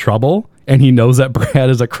Brad is trouble, and he knows that Brad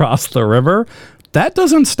is across the river. That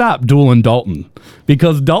doesn't stop Duel and Dalton,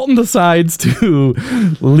 because Dalton decides to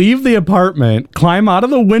leave the apartment, climb out of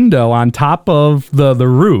the window on top of the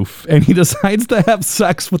roof, and he decides to have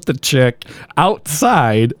sex with the chick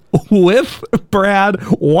outside with Brad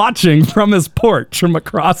watching from his porch from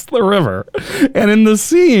across the river. And in the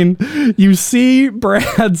scene, you see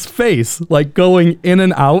Brad's face like going in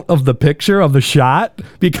and out of the picture of the shot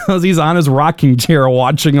because he's on his rocking chair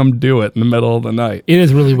watching him do it in the middle of the night. It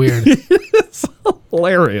is really weird. It's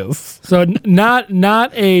hilarious. So not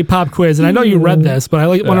a pop quiz, and I know you read this, but I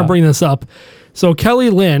want to bring this up. So Kelly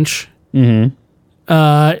Lynch gave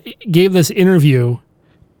this interview,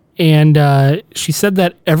 and she said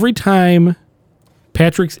that every time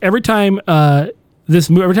Roadhouse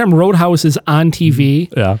is on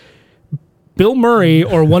TV, Bill Murray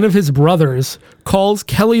or one of his brothers calls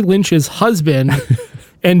Kelly Lynch's husband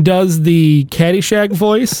and does the Caddyshack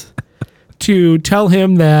voice to tell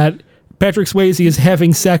him that Patrick Swayze is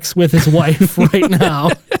having sex with his wife right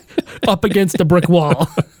now up against a brick wall.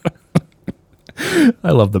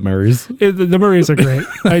 I love the Murrays. The Murrays are great.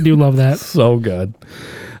 I do love that. So good.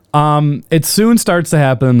 It soon starts to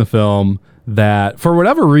happen in the film that for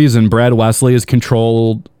whatever reason, Brad Wesley has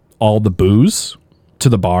controlled all the booze to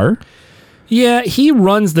the bar. Yeah, he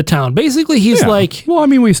runs the town. Basically, he's like... Well, I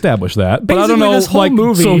mean, we established that. But I don't know, this whole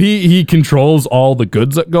movie... So he controls all the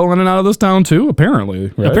goods that go in and out of this town, too, apparently.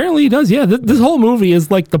 Right? Apparently he does, yeah. This whole movie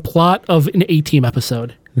is like the plot of an A-Team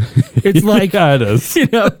episode. It's like... Yeah, it is. You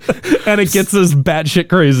know, and it gets as batshit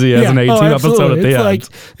crazy as an A-Team episode at the end.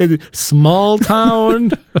 It's like small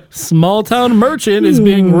town merchant is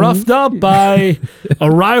being roughed up by a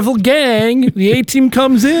rival gang. The A-Team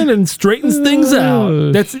comes in and straightens things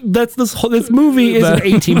out. That's this movie is an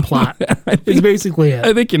A-Team plot. It's basically it.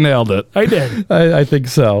 I think you nailed it. I did. I think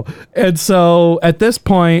so. And so at this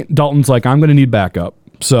point, Dalton's like, I'm going to need backup.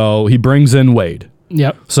 So he brings in Wade.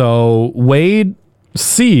 Yep. So Wade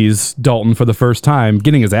sees Dalton for the first time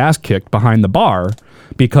getting his ass kicked behind the bar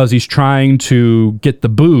because he's trying to get the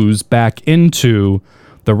booze back into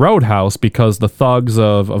the Roadhouse because the thugs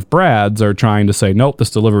of Brad's are trying to say, nope, this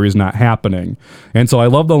delivery is not happening. And so I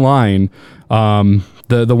love the line.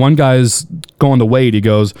 The one guy's going to Wade. He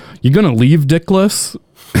goes, "You gonna leave dickless?"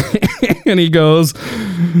 And he goes,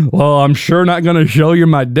 "Well, I'm sure not gonna show you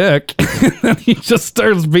my dick." And then he just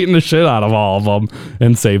starts beating the shit out of all of them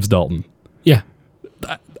and saves Dalton. Yeah.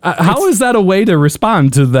 How is that a way to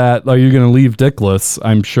respond to that? Are you going to leave dickless?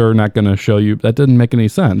 I'm sure not going to show you. That didn't make any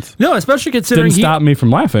sense. No, especially considering Didn't stop me from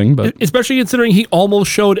laughing, but especially considering he almost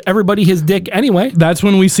showed everybody his dick anyway. that's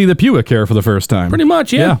when we see the pubic hair for the first time. Pretty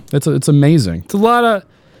much, yeah. It's amazing. It's a lot of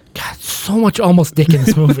so much almost dick in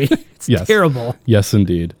this movie. It's Yes. terrible. Yes,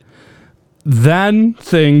 indeed. Then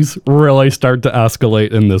things really start to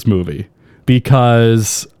escalate in this movie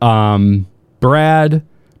because Brad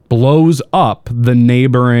blows up the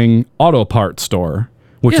neighboring auto parts store,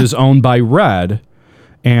 which is owned by Red,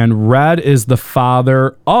 and Red is the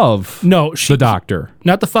father of the doctor.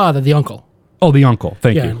 Not the father, the uncle. Oh, the uncle.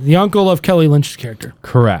 Thank you. The uncle of Kelly Lynch's character.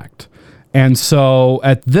 Correct. And so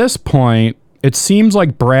at this point, it seems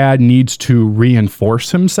like Brad needs to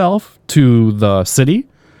reinforce himself to the city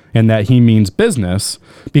and that he means business,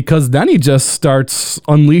 because then he just starts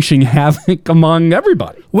unleashing havoc among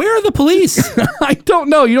everybody. Where are the police? I don't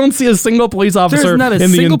know. You don't see a single police officer There's not a in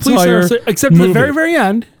single the police entire officer except movie. at the very, very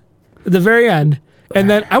end. At the very end. And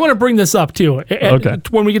then I want to bring this up too.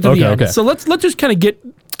 When we get to the end. Okay. So let's just kind of get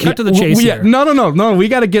to the chase here. No. We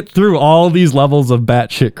got to get through all these levels of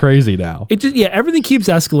batshit crazy now. Everything keeps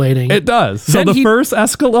escalating. It does. So Then first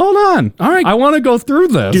escalate. Hold on. All right. I want to go through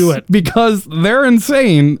this. Do it. Because they're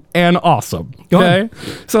insane and awesome. Go Okay.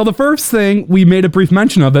 So the first thing, we made a brief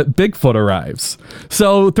mention of it, Bigfoot arrives.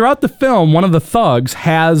 So throughout the film, one of the thugs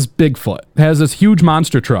has Bigfoot, has this huge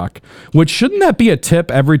monster truck, which shouldn't that be a tip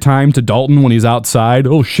every time to Dalton when he's outside?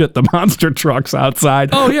 Oh shit, the monster truck's outside.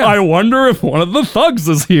 Oh, yeah. I wonder if one of the thugs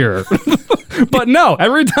is here. But no,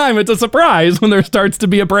 every time it's a surprise when there starts to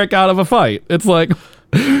be a breakout of a fight. It's like,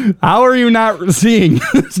 how are you not seeing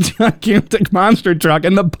this gigantic monster truck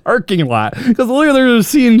in the parking lot? Because literally there's a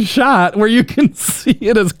scene shot where you can see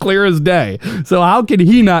it as clear as day. So how can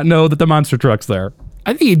he not know that the monster truck's there?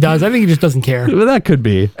 I think he does. I think he just doesn't care. Well, that could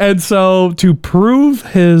be. And so to prove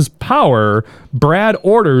his power, Brad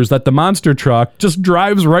orders that the monster truck just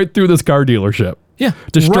drives right through this car dealership. Yeah.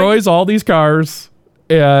 Destroys all these cars.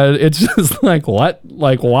 And it's just like, what?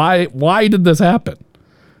 Like, why did this happen?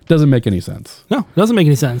 Doesn't make any sense. No, it doesn't make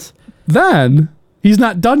any sense. Then he's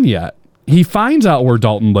not done yet. He finds out where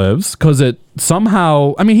Dalton lives because it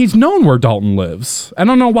somehow, I mean, he's known where Dalton lives. I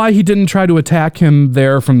don't know why he didn't try to attack him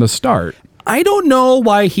there from the start. I don't know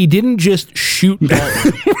why he didn't just shoot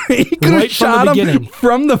Dalton. He could have shot him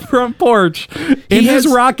from the front porch in his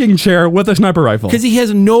rocking chair with a sniper rifle. Because he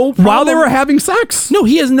has no problem. While they were having sex. No,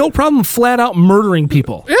 he has no problem flat out murdering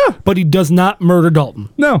people. Yeah. But he does not murder Dalton.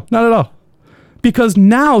 No, not at all. Because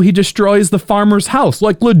now he destroys the farmer's house.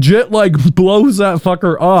 Like, legit, like, blows that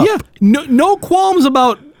fucker up. Yeah. No qualms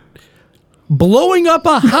about blowing up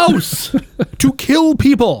a house to kill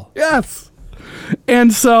people. Yes.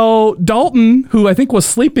 And so Dalton, who I think was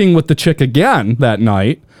sleeping with the chick again that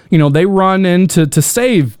night, you know, they run in to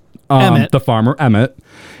save the farmer, Emmett.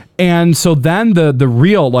 And so then the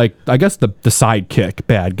real, like, I guess the sidekick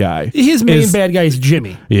bad guy. His main bad guy is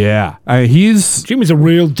Jimmy. Yeah. Jimmy's a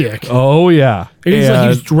real dick. Oh, yeah.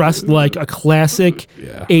 He's dressed like a classic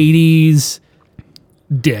 80s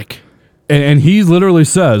dick. And he literally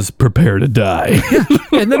says, "Prepare to die."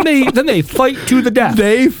 And then they fight to the death.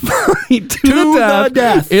 They fight to the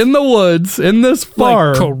death in the woods in this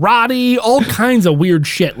farm. Like karate, all kinds of weird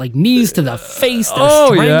shit, like knees to the face. They're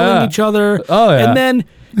strangling each other. Oh yeah.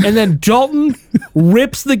 And then Dalton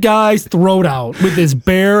rips the guy's throat out with his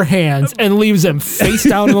bare hands and leaves him face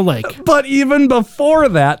down in the lake. But even before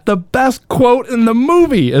that, the best quote in the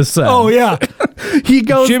movie is said. Oh, yeah.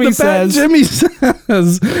 Jimmy says,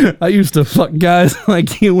 "I used to fuck guys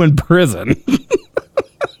like you in prison."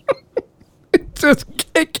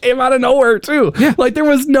 It came out of nowhere, too. Yeah. Like, there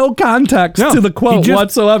was no context to the quote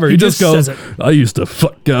whatsoever. He just goes, "I used to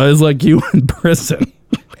fuck guys like you in prison."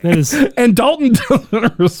 And Dalton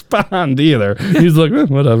doesn't respond either. He's like,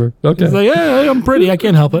 whatever. Okay. He's like, yeah, I'm pretty. I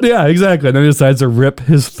can't help it. Yeah, exactly. And then he decides to rip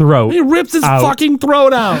his throat. He rips his fucking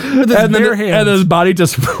throat out with his bare hands. And his body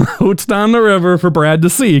just floats down the river for Brad to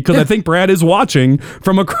see, because I think Brad is watching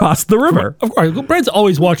from across the river. Of course. Brad's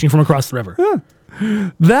always watching from across the river. Yeah.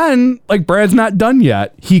 Then, like, Brad's not done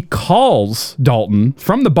yet. He calls Dalton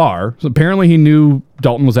from the bar. So apparently he knew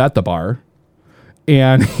Dalton was at the bar.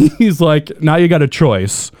 And he's like, now you got a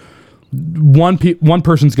choice. One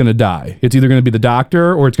person's going to die. It's either going to be the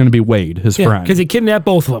doctor or it's going to be Wade, his friend. Because he kidnapped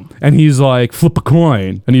both of them. And he's like, flip a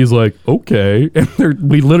coin. And he's like, okay. And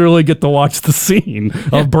we literally get to watch the scene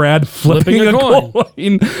of Brad flipping a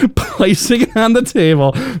coin, placing it on the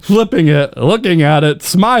table, flipping it, looking at it,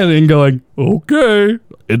 smiling, going, okay.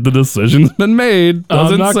 The decision's been made.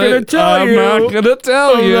 I'm not going to tell you. I'm not going to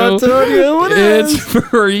tell you. I'm not telling you what it is. It's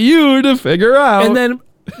for you to figure out. And then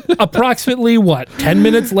approximately, 10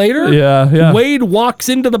 minutes later? Yeah. Wade walks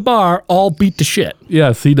into the bar all beat to shit.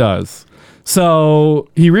 Yes, he does. So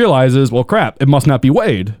he realizes, well, crap, it must not be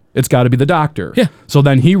Wade. It's got to be the doctor. Yeah. So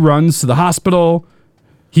then he runs to the hospital.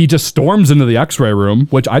 He just storms into the x-ray room,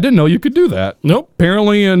 which I didn't know you could do that. Nope.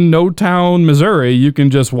 Apparently in No Town, Missouri, you can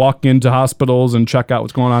just walk into hospitals and check out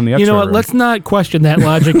what's going on in the x-ray You know what? room. Let's not question that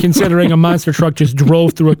logic, considering a monster truck just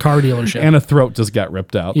drove through a car dealership. And a throat just got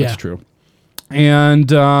ripped out. Yeah. That's true. And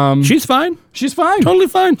she's fine. she's fine. Totally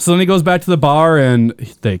fine. So then he goes back to the bar and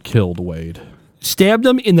they killed Wade. Stabbed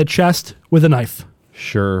him in the chest with a knife.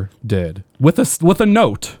 Sure did. With a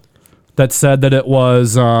note that said that it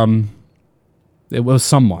was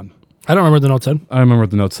someone. I don't remember what the note said. I remember what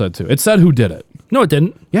the note said too. It said who did it. No, it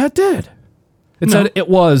didn't. Yeah, it did. It No. said it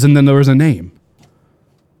was, and then there was a name.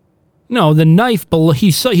 No, the knife,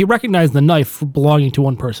 he recognized the knife belonging to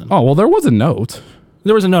one person. Oh, well, there was a note.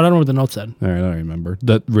 There was a note. I don't know what the note said. All right, I don't remember.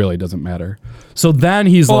 That really doesn't matter. So then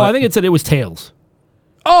he's Oh, like, I think it said it was Tails.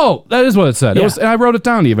 oh, that is what it said. It Yeah. was, and I wrote it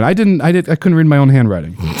down even. I couldn't read my own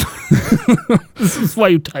handwriting. This is why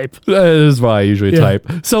you type. That is why I usually Yeah.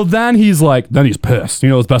 type. So then he's pissed.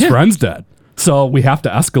 His best friend's dead. So we have to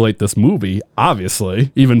escalate this movie,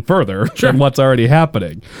 obviously, even further than what's already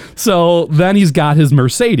happening. So then he's got his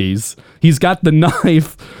Mercedes. He's got the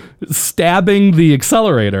knife stabbing the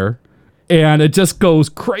accelerator. And it just goes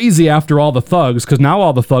crazy after all the thugs, because now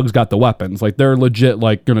all the thugs got the weapons. Like, they're legit,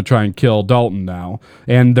 like, going to try and kill Dalton now.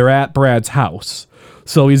 And they're at Brad's house.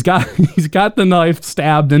 So he's got the knife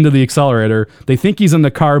stabbed into the accelerator. They think he's in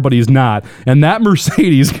the car, but he's not. And that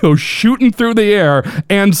Mercedes goes shooting through the air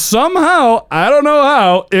and somehow, I don't know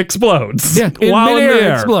how, explodes. Yeah, in while in the midair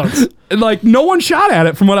air. explodes. Like, no one shot at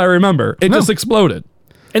it from what I remember. It just exploded.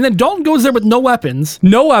 And then Dalton goes there with no weapons,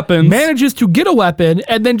 No weapons. manages to get a weapon,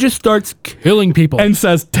 and then just starts killing people. And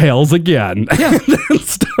says Tails again. Yeah. And then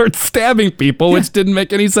starts stabbing people, which didn't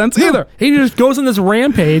make any sense either. He just goes on this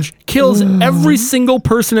rampage, kills every single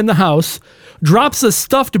person in the house, drops a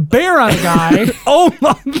stuffed bear on a guy. Oh,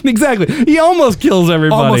 exactly. He almost kills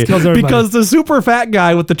everybody. Almost kills everybody. Because the super fat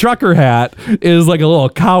guy with the trucker hat is like a little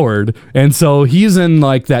coward. And so he's in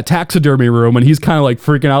like that taxidermy room and he's kind of like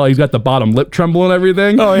freaking out. Like he's got the bottom lip tremble and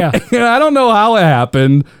everything. Oh, yeah. And I don't know how it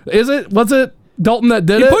happened. Was it Dalton that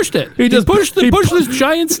did He it? pushed it. He pushed this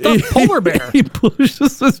giant stuffed polar bear. He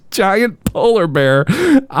pushes this giant polar bear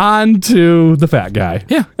onto the fat guy.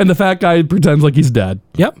 Yeah. And the fat guy pretends like he's dead.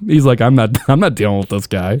 Yep. He's like, I'm not dealing with this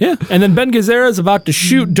guy. Yeah. And then Ben Gazzara is about to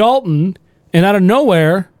shoot Dalton, and out of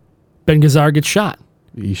nowhere, Ben Gazzara gets shot.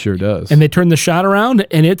 He sure does. And they turn the shot around,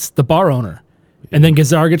 and it's the bar owner. And then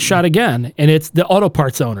Gazzara gets shot again, and it's the auto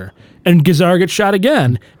parts owner. And Gazzara gets shot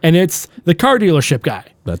again, and it's the car dealership guy.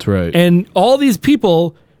 That's right. And all these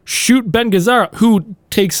people shoot Ben Gazzara, who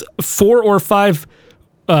takes 4 or 5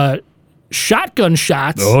 shotgun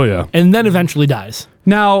shots. Oh, yeah. And then eventually dies.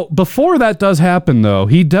 Now, before that does happen, though,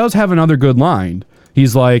 he does have another good line.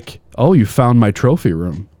 He's like, oh, you found my trophy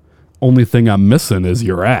room. Only thing I'm missing is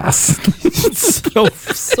your ass.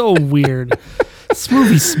 So weird. This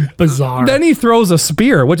movie's bizarre. Then he throws a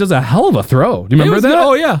spear, which is a hell of a throw. Do you remember was that? good.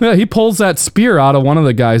 Oh, yeah. Yeah, he pulls that spear out of one of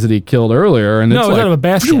the guys that he killed earlier. And No, it's it was like, out of a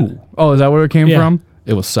bastion. phew. Oh, is that where it came Yeah. from?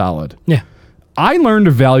 It was solid. Yeah. I learned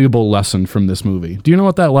a valuable lesson from this movie. Do you know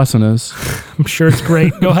what that lesson is? I'm sure it's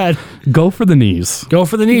great. Go ahead. Go for the knees. Go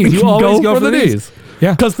for the knees. You always go for the knees.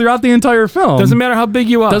 Yeah. Because throughout the entire film, Doesn't matter how big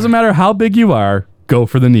you are. doesn't matter how big you are, go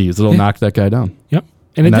for the knees. It'll knock that guy down. Yep.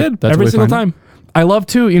 And it did that's every where we single find time. it. I love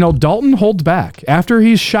too, Dalton holds back. After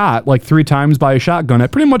he's shot like 3 times by a shotgun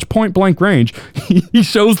at pretty much point blank range, he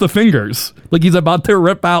shows the fingers like he's about to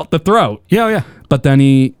rip out the throat. Yeah, yeah. But then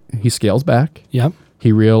he scales back. Yep.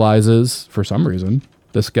 He realizes for some reason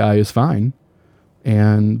this guy is fine.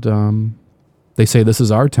 And they say this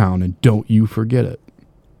is our town and don't you forget it.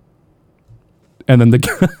 And then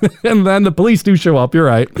the police do show up. You're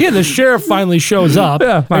right. Yeah, the sheriff finally shows up.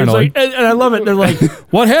 Yeah, And, finally. he's like, and I love it. They're like,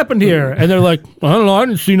 what happened here? And they're like, I don't know. I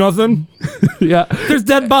didn't see nothing. Yeah. There's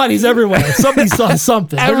dead bodies everywhere. Somebody saw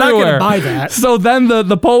something. They're not going to buy that. So then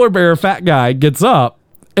the polar bear fat guy gets up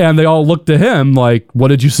and they all look to him like, what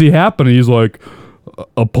did you see happen? And he's like,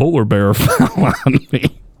 a polar bear fell on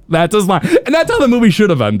me. That's his line. And that's how the movie should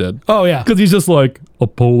have ended. Oh, yeah. Because he's just like, a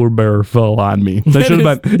polar bear fell on me. That should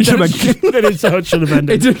have been. That is how it should have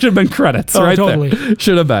ended. It should have been credits Oh, right totally. there.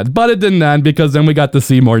 Should have been. But it didn't end because then we got to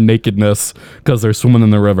see more nakedness because they're swimming in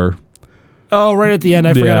the river. Oh, right at the end.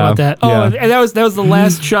 I forgot Yeah, about that. Oh, yeah. and that was the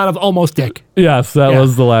last shot of Almost Dick. Yes, that Yeah.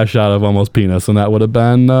 was the last shot of Almost Penis, and that would have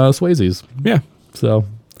been Swayze's. Yeah. So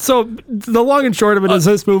So the long and short of it is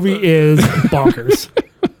this movie is bonkers.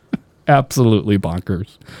 absolutely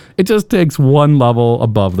bonkers. It just takes one level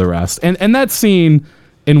above the rest. And that scene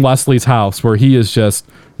in Wesley's house where he is just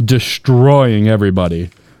destroying everybody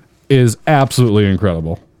is absolutely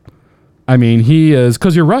incredible. I mean, he is,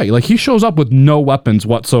 because you're right, like he shows up with no weapons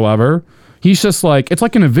whatsoever. He's just like, it's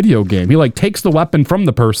like in a video game. He like takes the weapon from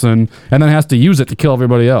the person and then has to use it to kill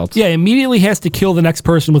everybody else. Yeah, immediately has to kill the next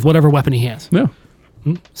person with whatever weapon he has. Yeah.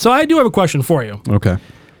 So I do have a question for you. Okay.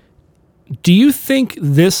 Do you think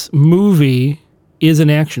this movie is an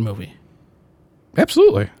action movie?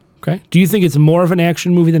 Absolutely. Okay. Do you think it's more of an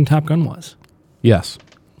action movie than Top Gun was? Yes.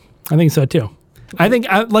 I think so too. I think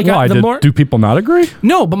do people not agree?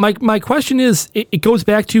 No, but my question is, it goes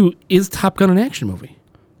back to, is Top Gun an action movie?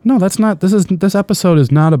 No, that's not. This episode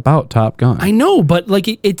is not about Top Gun. I know, but like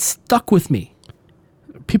it stuck with me.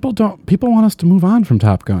 People want us to move on from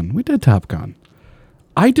Top Gun. We did Top Gun.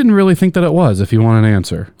 I didn't really think that it was, if you want an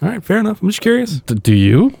answer. All right, fair enough. I'm just curious. Do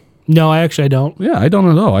you? No, I don't. Yeah, I don't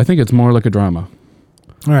at all. I think it's more like a drama.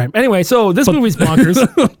 All right. Anyway, so this movie's bonkers.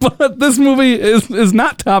 But this movie is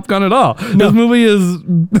not Top Gun at all. No. This movie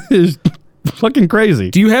is fucking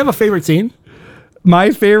crazy. Do you have a favorite scene?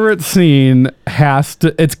 My favorite scene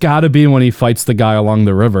it's got to be when he fights the guy along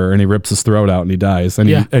the river and he rips his throat out and he dies. And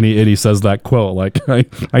he says that quote, like,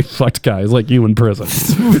 I fucked guys like you in prison.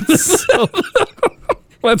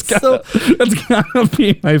 That's gotta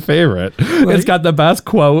be my favorite. Right? It's got the best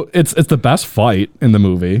quote. It's the best fight in the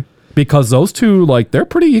movie because those two, like, they're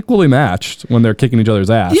pretty equally matched when they're kicking each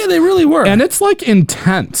other's ass. Yeah, they really were. And it's like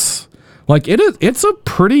intense. Like it's a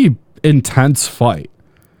pretty intense fight.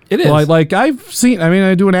 It is. Like I've seen,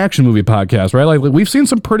 I do an action movie podcast, right? Like we've seen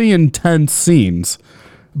some pretty intense scenes,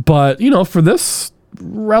 but for this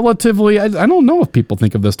relatively, I don't know if people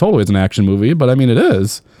think of this totally as an action movie, but I mean, it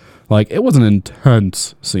is. Like, it was an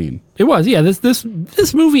intense scene. It was, yeah. This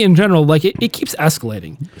movie in general, like, it keeps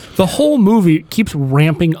escalating. The whole movie keeps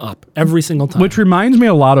ramping up every single time. Which reminds me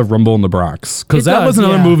a lot of Rumble in the Bronx. Because that was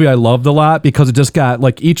another movie I loved a lot because it just got,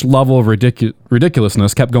 like, each level of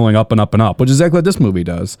ridiculousness kept going up and up and up, which is exactly what this movie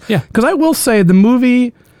does. Yeah. Because I will say, the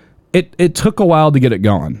movie, it took a while to get it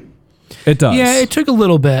going. It does. Yeah, it took a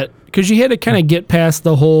little bit. Because you had to kind of get past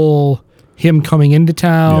the whole him coming into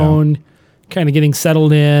town... Yeah. Kind of getting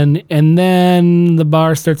settled in, and then the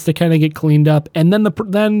bar starts to kind of get cleaned up, and then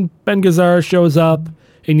then Ben Gazzara shows up,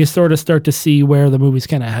 and you sort of start to see where the movie's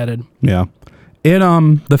kind of headed. Yeah,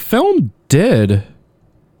 the film did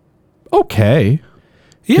okay.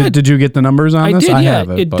 Yeah, did you get the numbers on this? I have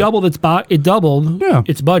it. It doubled its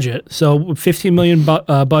its budget, so $15 million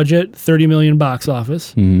budget, $30 million box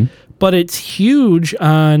office, but it's huge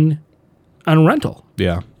on rental.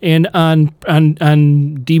 Yeah, and on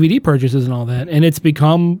DVD purchases and all that, and it's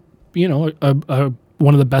become one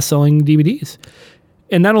of the best selling DVDs.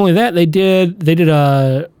 And not only that, they did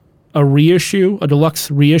a reissue, a deluxe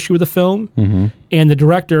reissue of the film, and the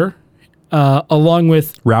director, along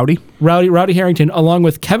with Rowdy Harrington, along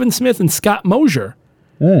with Kevin Smith and Scott Mosier,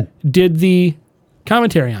 did the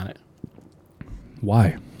commentary on it.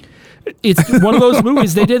 Why? It's one of those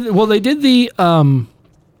movies they did. Well, they did the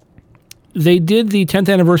 10th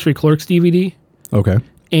anniversary Clerks DVD. Okay.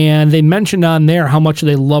 And they mentioned on there how much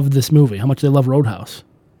they loved this movie, how much they love Roadhouse.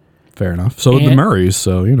 Fair enough. So did the Murrays,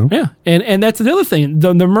 so, Yeah. And that's the other thing.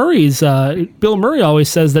 The Murrays, Bill Murray always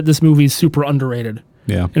says that this movie is super underrated.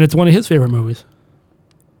 Yeah. And it's one of his favorite movies.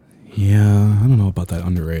 Yeah, I don't know about that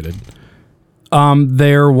underrated.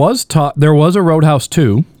 There was a Roadhouse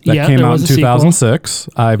 2 that came out in 2006.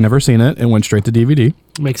 I've never seen it. It went straight to DVD.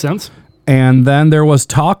 Makes sense. And then there was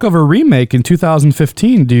talk of a remake in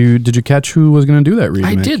 2015. Did you catch who was going to do that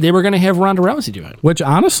remake? I did. They were going to have Ronda Rousey do it. Which,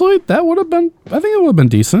 honestly, that would have been... I think it would have been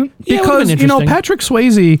decent. Yeah, because, Patrick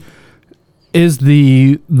Swayze is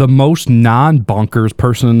the most non-bonkers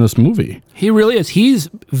person in this movie. He really is. He's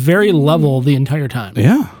very level the entire time.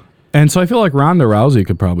 Yeah. And so I feel like Ronda Rousey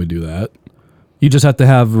could probably do that. You just have to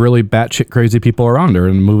have really batshit crazy people around her,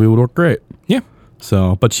 and the movie would work great. Yeah.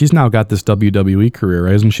 So, but she's now got this WWE career,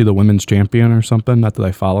 right? Isn't she the women's champion or something? Not that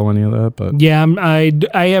I follow any of that, but yeah, I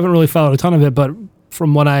haven't really followed a ton of it, but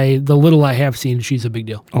from the little I have seen, she's a big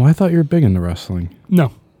deal. Oh, I thought you were big into wrestling.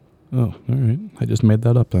 No. Oh, all right. I just made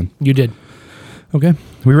that up then. You did. Okay.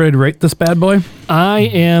 We ready to rate this bad boy? I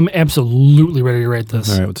am absolutely ready to rate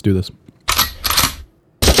this. All right, let's do this.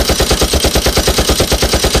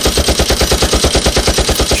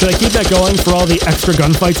 Should I keep that going for all the extra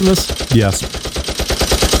gunfights in this? Yes.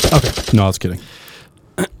 Okay. No, I was kidding.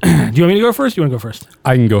 Do you want me to go first? Do you want to go first?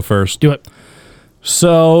 I can go first. Do it.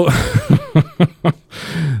 So,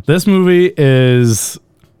 this movie is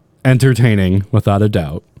entertaining, without a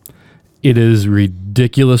doubt. It is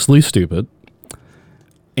ridiculously stupid.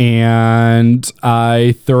 and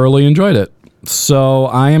I thoroughly enjoyed it. So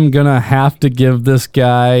I am going to have to give this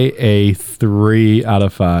guy a 3 out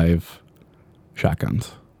of 5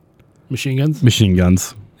 shotguns. Machine guns? Machine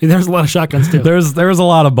guns. There's a lot of shotguns, too. There's a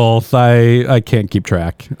lot of both. I can't keep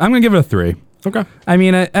track. I'm going to give it a 3. Okay. I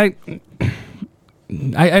mean, I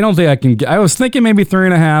don't think I can. I was thinking maybe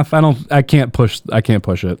 3.5. I can't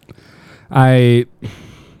push it.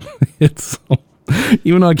 It's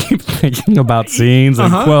even though I keep thinking about scenes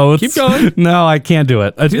and quotes. Keep going. No, I can't do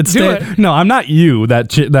it. No, I'm not you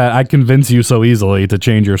that I convince you so easily to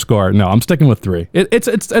change your score. No, I'm sticking with 3. It's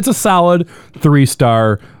a solid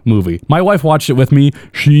 3-star movie. My wife watched it with me.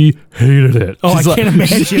 She hated it. Oh, I can't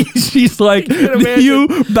imagine. She's like, you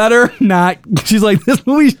better not. She's like, this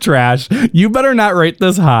movie's trash. You better not rate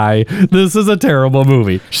this high. This is a terrible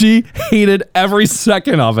movie. She hated every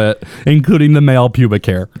second of it, including the male pubic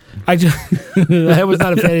hair. I was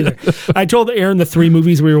not a fan either. I told Aaron the 3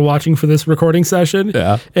 movies we were watching for this recording session.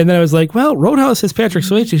 Yeah. And then I was like, well, Roadhouse has Patrick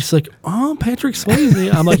Swayze. She's like, oh, Patrick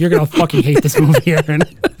Swayze. I'm like, you're going to fucking hate this movie, Aaron.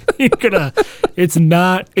 It's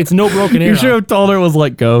no broken arrow. You should have told her it was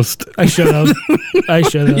like Ghost. I should have.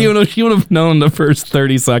 You know, she would have known the first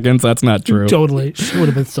 30 seconds. That's not true. Totally. She would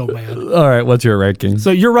have been so mad. All right. What's your ranking?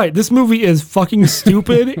 So you're right. This movie is fucking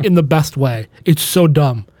stupid in the best way. It's so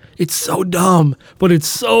dumb. It's so dumb, but it's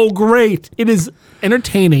so great. It is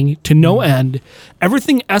entertaining to no end.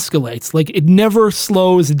 Everything escalates. Like, it never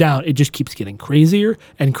slows down. It just keeps getting crazier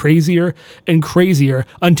and crazier and crazier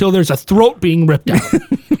until there's a throat being ripped out.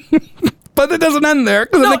 But it doesn't end there,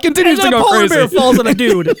 because then it continues to go crazy. Bear falls on a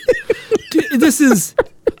dude. This is...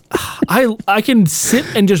 I can sit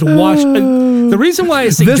and just watch. The reason why I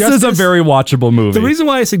suggest this is a very watchable movie. The reason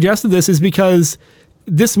why I suggested this is because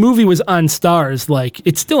this movie was on Starz. Like,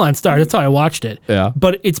 it's still on Starz. That's how I watched it. Yeah.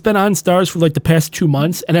 But it's been on Starz for like the past 2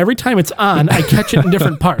 months, and every time it's on, I catch it in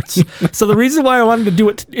different parts. So the reason why I wanted to do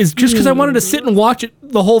it is just because I wanted to sit and watch it,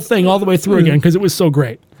 the whole thing, all the way through again, because it was so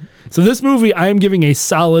great. So this movie, I am giving a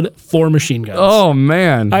solid 4 machine guns. Oh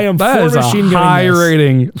man, I am that 4 is machine guns. High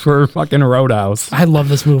rating for fucking Roadhouse. I love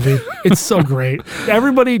this movie. It's so great.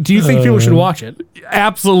 Everybody, do you think people should watch it?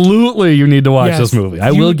 Absolutely, you need to watch this movie.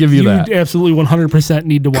 I will give you that. You absolutely 100%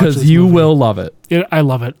 need to watch this movie. Because you will love it. I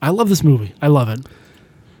love it. I love this movie. I love it.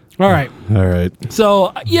 All right. All right.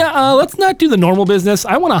 So let's not do the normal business.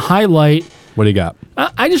 I want to highlight. What do you got?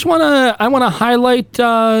 I want to highlight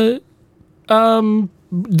our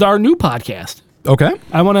new podcast. Okay.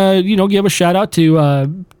 I want to, give a shout out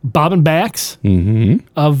to Bob and Bax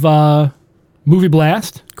of Movie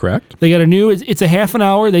Blast. Correct. They got a new, it's a half an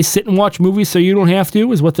hour. They sit and watch movies so you don't have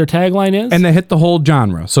to, is what their tagline is. And they hit the whole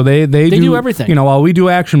genre. So they do everything. While we do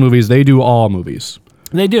action movies, they do all movies.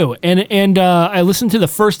 They do. And I listened to the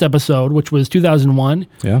first episode, which was 2001.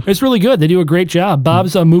 Yeah. It's really good. They do a great job.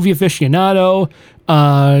 Bob's a movie aficionado.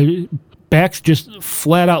 Bax just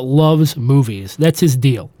flat out loves movies. That's his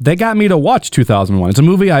deal. They got me to watch 2001. It's a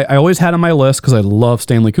movie I always had on my list because I love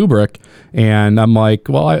Stanley Kubrick. And I'm like,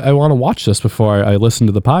 well, I want to watch this before I listen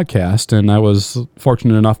to the podcast. And I was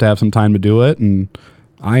fortunate enough to have some time to do it. And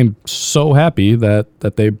I'm so happy that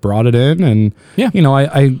they brought it in. And,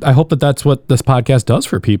 I hope that that's what this podcast does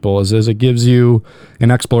for people is it gives you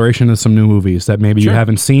an exploration of some new movies that maybe you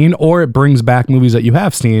haven't seen, or it brings back movies that you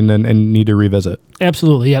have seen and need to revisit.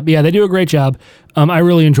 Absolutely. Yeah, they do a great job. I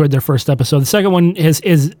really enjoyed their first episode. The second one is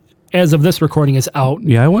as of this recording, is out.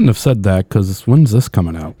 Yeah, I wouldn't have said that because when's this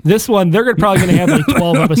coming out? This one, they're probably going to have like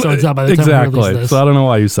 12 episodes out by the time we release this. So I don't know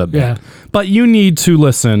why you said that. Yeah. But you need to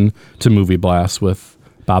listen to Movie Blast with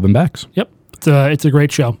Bob and Bax. Yep. It's a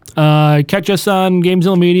great show. Catch us on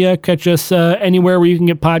Gamezilla Media. Catch us anywhere where you can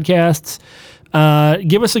get podcasts.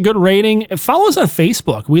 Give us a good rating. Follow us on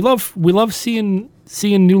Facebook. We love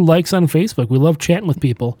seeing new likes on Facebook. We love chatting with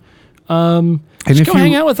people. Just go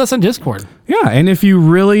hang out with us on Discord. Yeah, and if you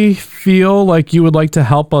really feel like you would like to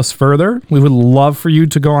help us further, we would love for you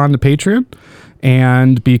to go on to Patreon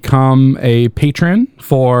and become a patron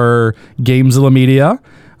for Gamezilla Media.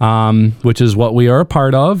 Which is what we are a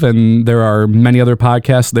part of, and there are many other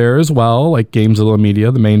podcasts there as well, like Gamezilla Media,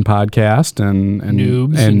 the main podcast, and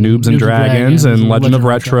Noobs and Dragons, and Legend of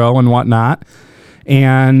Retro and whatnot.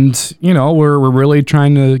 And, we're really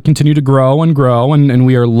trying to continue to grow, and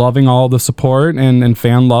we are loving all the support and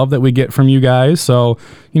fan love that we get from you guys. So,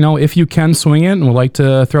 if you can swing it and would like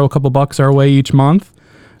to throw a couple bucks our way each month,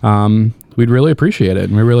 we'd really appreciate it,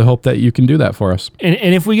 and we really hope that you can do that for us. And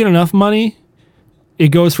if we get enough money, it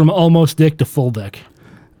goes from almost dick to full dick.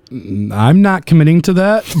 I'm not committing to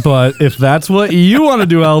that, but if that's what you want to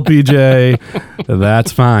do, LPJ,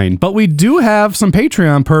 that's fine. But we do have some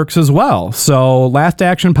Patreon perks as well. So Last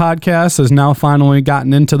Action Podcast has now finally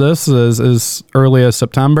gotten into this as early as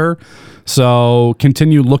September. So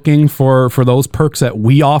continue looking for those perks that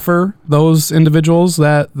we offer those individuals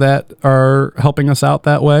that are helping us out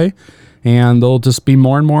that way. And there'll just be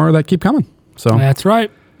more and more that keep coming. So that's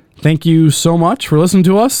right. Thank you so much for listening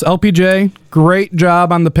to us. LPJ, great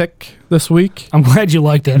job on the pick this week. I'm glad you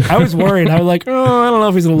liked it. I was worried. I was like, I don't know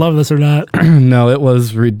if he's going to love this or not. No, it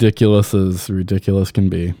was ridiculous as ridiculous can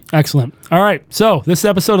be. Excellent. All right. So this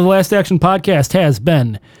episode of the Last Action Podcast has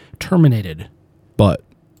been terminated. But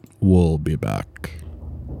we'll be back.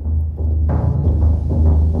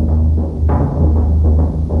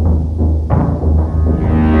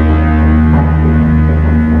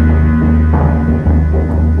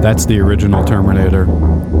 That's the original Terminator.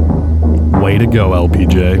 Way to go,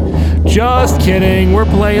 LPJ. Just kidding. We're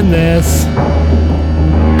playing this.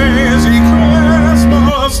 Crazy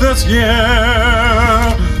Christmas this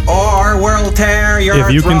year. Or we'll tear your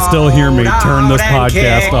If you can still hear me, turn this throat and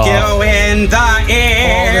podcast kick off. you in the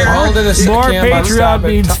ear. Hold it a second. More Cam, stop Patreon it.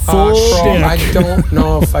 means full Troll, I dick. don't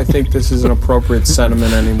know if I think this is an appropriate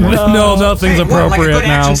sentiment anymore. No, nothing's Hey, well, like a appropriate good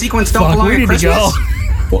now. action sequence don't Fuck, belong we at need to Christmas.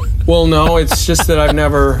 go. Well, no, it's just that I've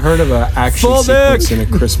never heard of an action Full sequence dick.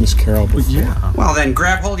 in a Christmas Carol before. Yeah. Well, then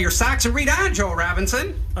grab hold of your socks and read on, Joe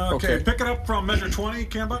Robinson. Okay, Okay. pick it up from measure 20,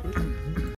 Kemba.